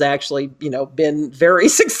career that has actually been very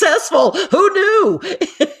successful. Who knew?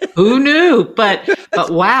 Who knew? But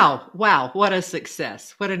wow, what a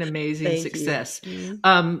success. What an amazing success.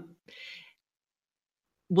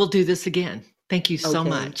 We'll do this again. Thank you so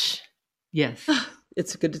much. Yes.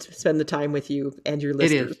 It's good to spend the time with you and your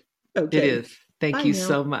listeners. It is. Thank you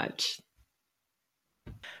so much.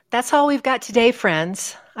 That's all we've got today,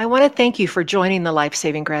 friends. I want to thank you for joining the Life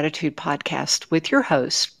Saving Gratitude podcast with your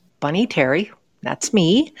host, Bunny Terry, that's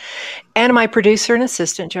me, and my producer and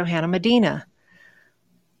assistant, Johanna Medina.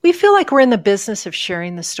 We feel like we're in the business of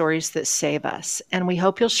sharing the stories that save us, and we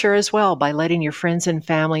hope you'll share as well by letting your friends and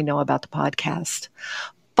family know about the podcast.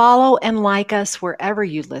 Follow and like us wherever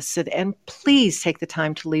you listen, and please take the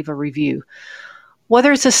time to leave a review.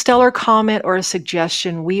 Whether it's a stellar comment or a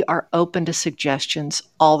suggestion, we are open to suggestions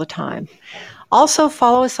all the time. Also,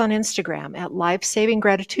 follow us on Instagram at Life Saving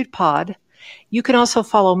Gratitude Pod. You can also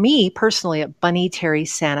follow me personally at Bunny Terry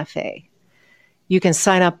Santa Fe. You can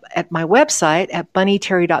sign up at my website at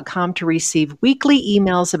bunnyterry.com to receive weekly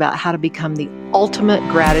emails about how to become the ultimate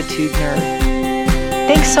gratitude nerd.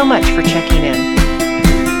 Thanks so much for checking in.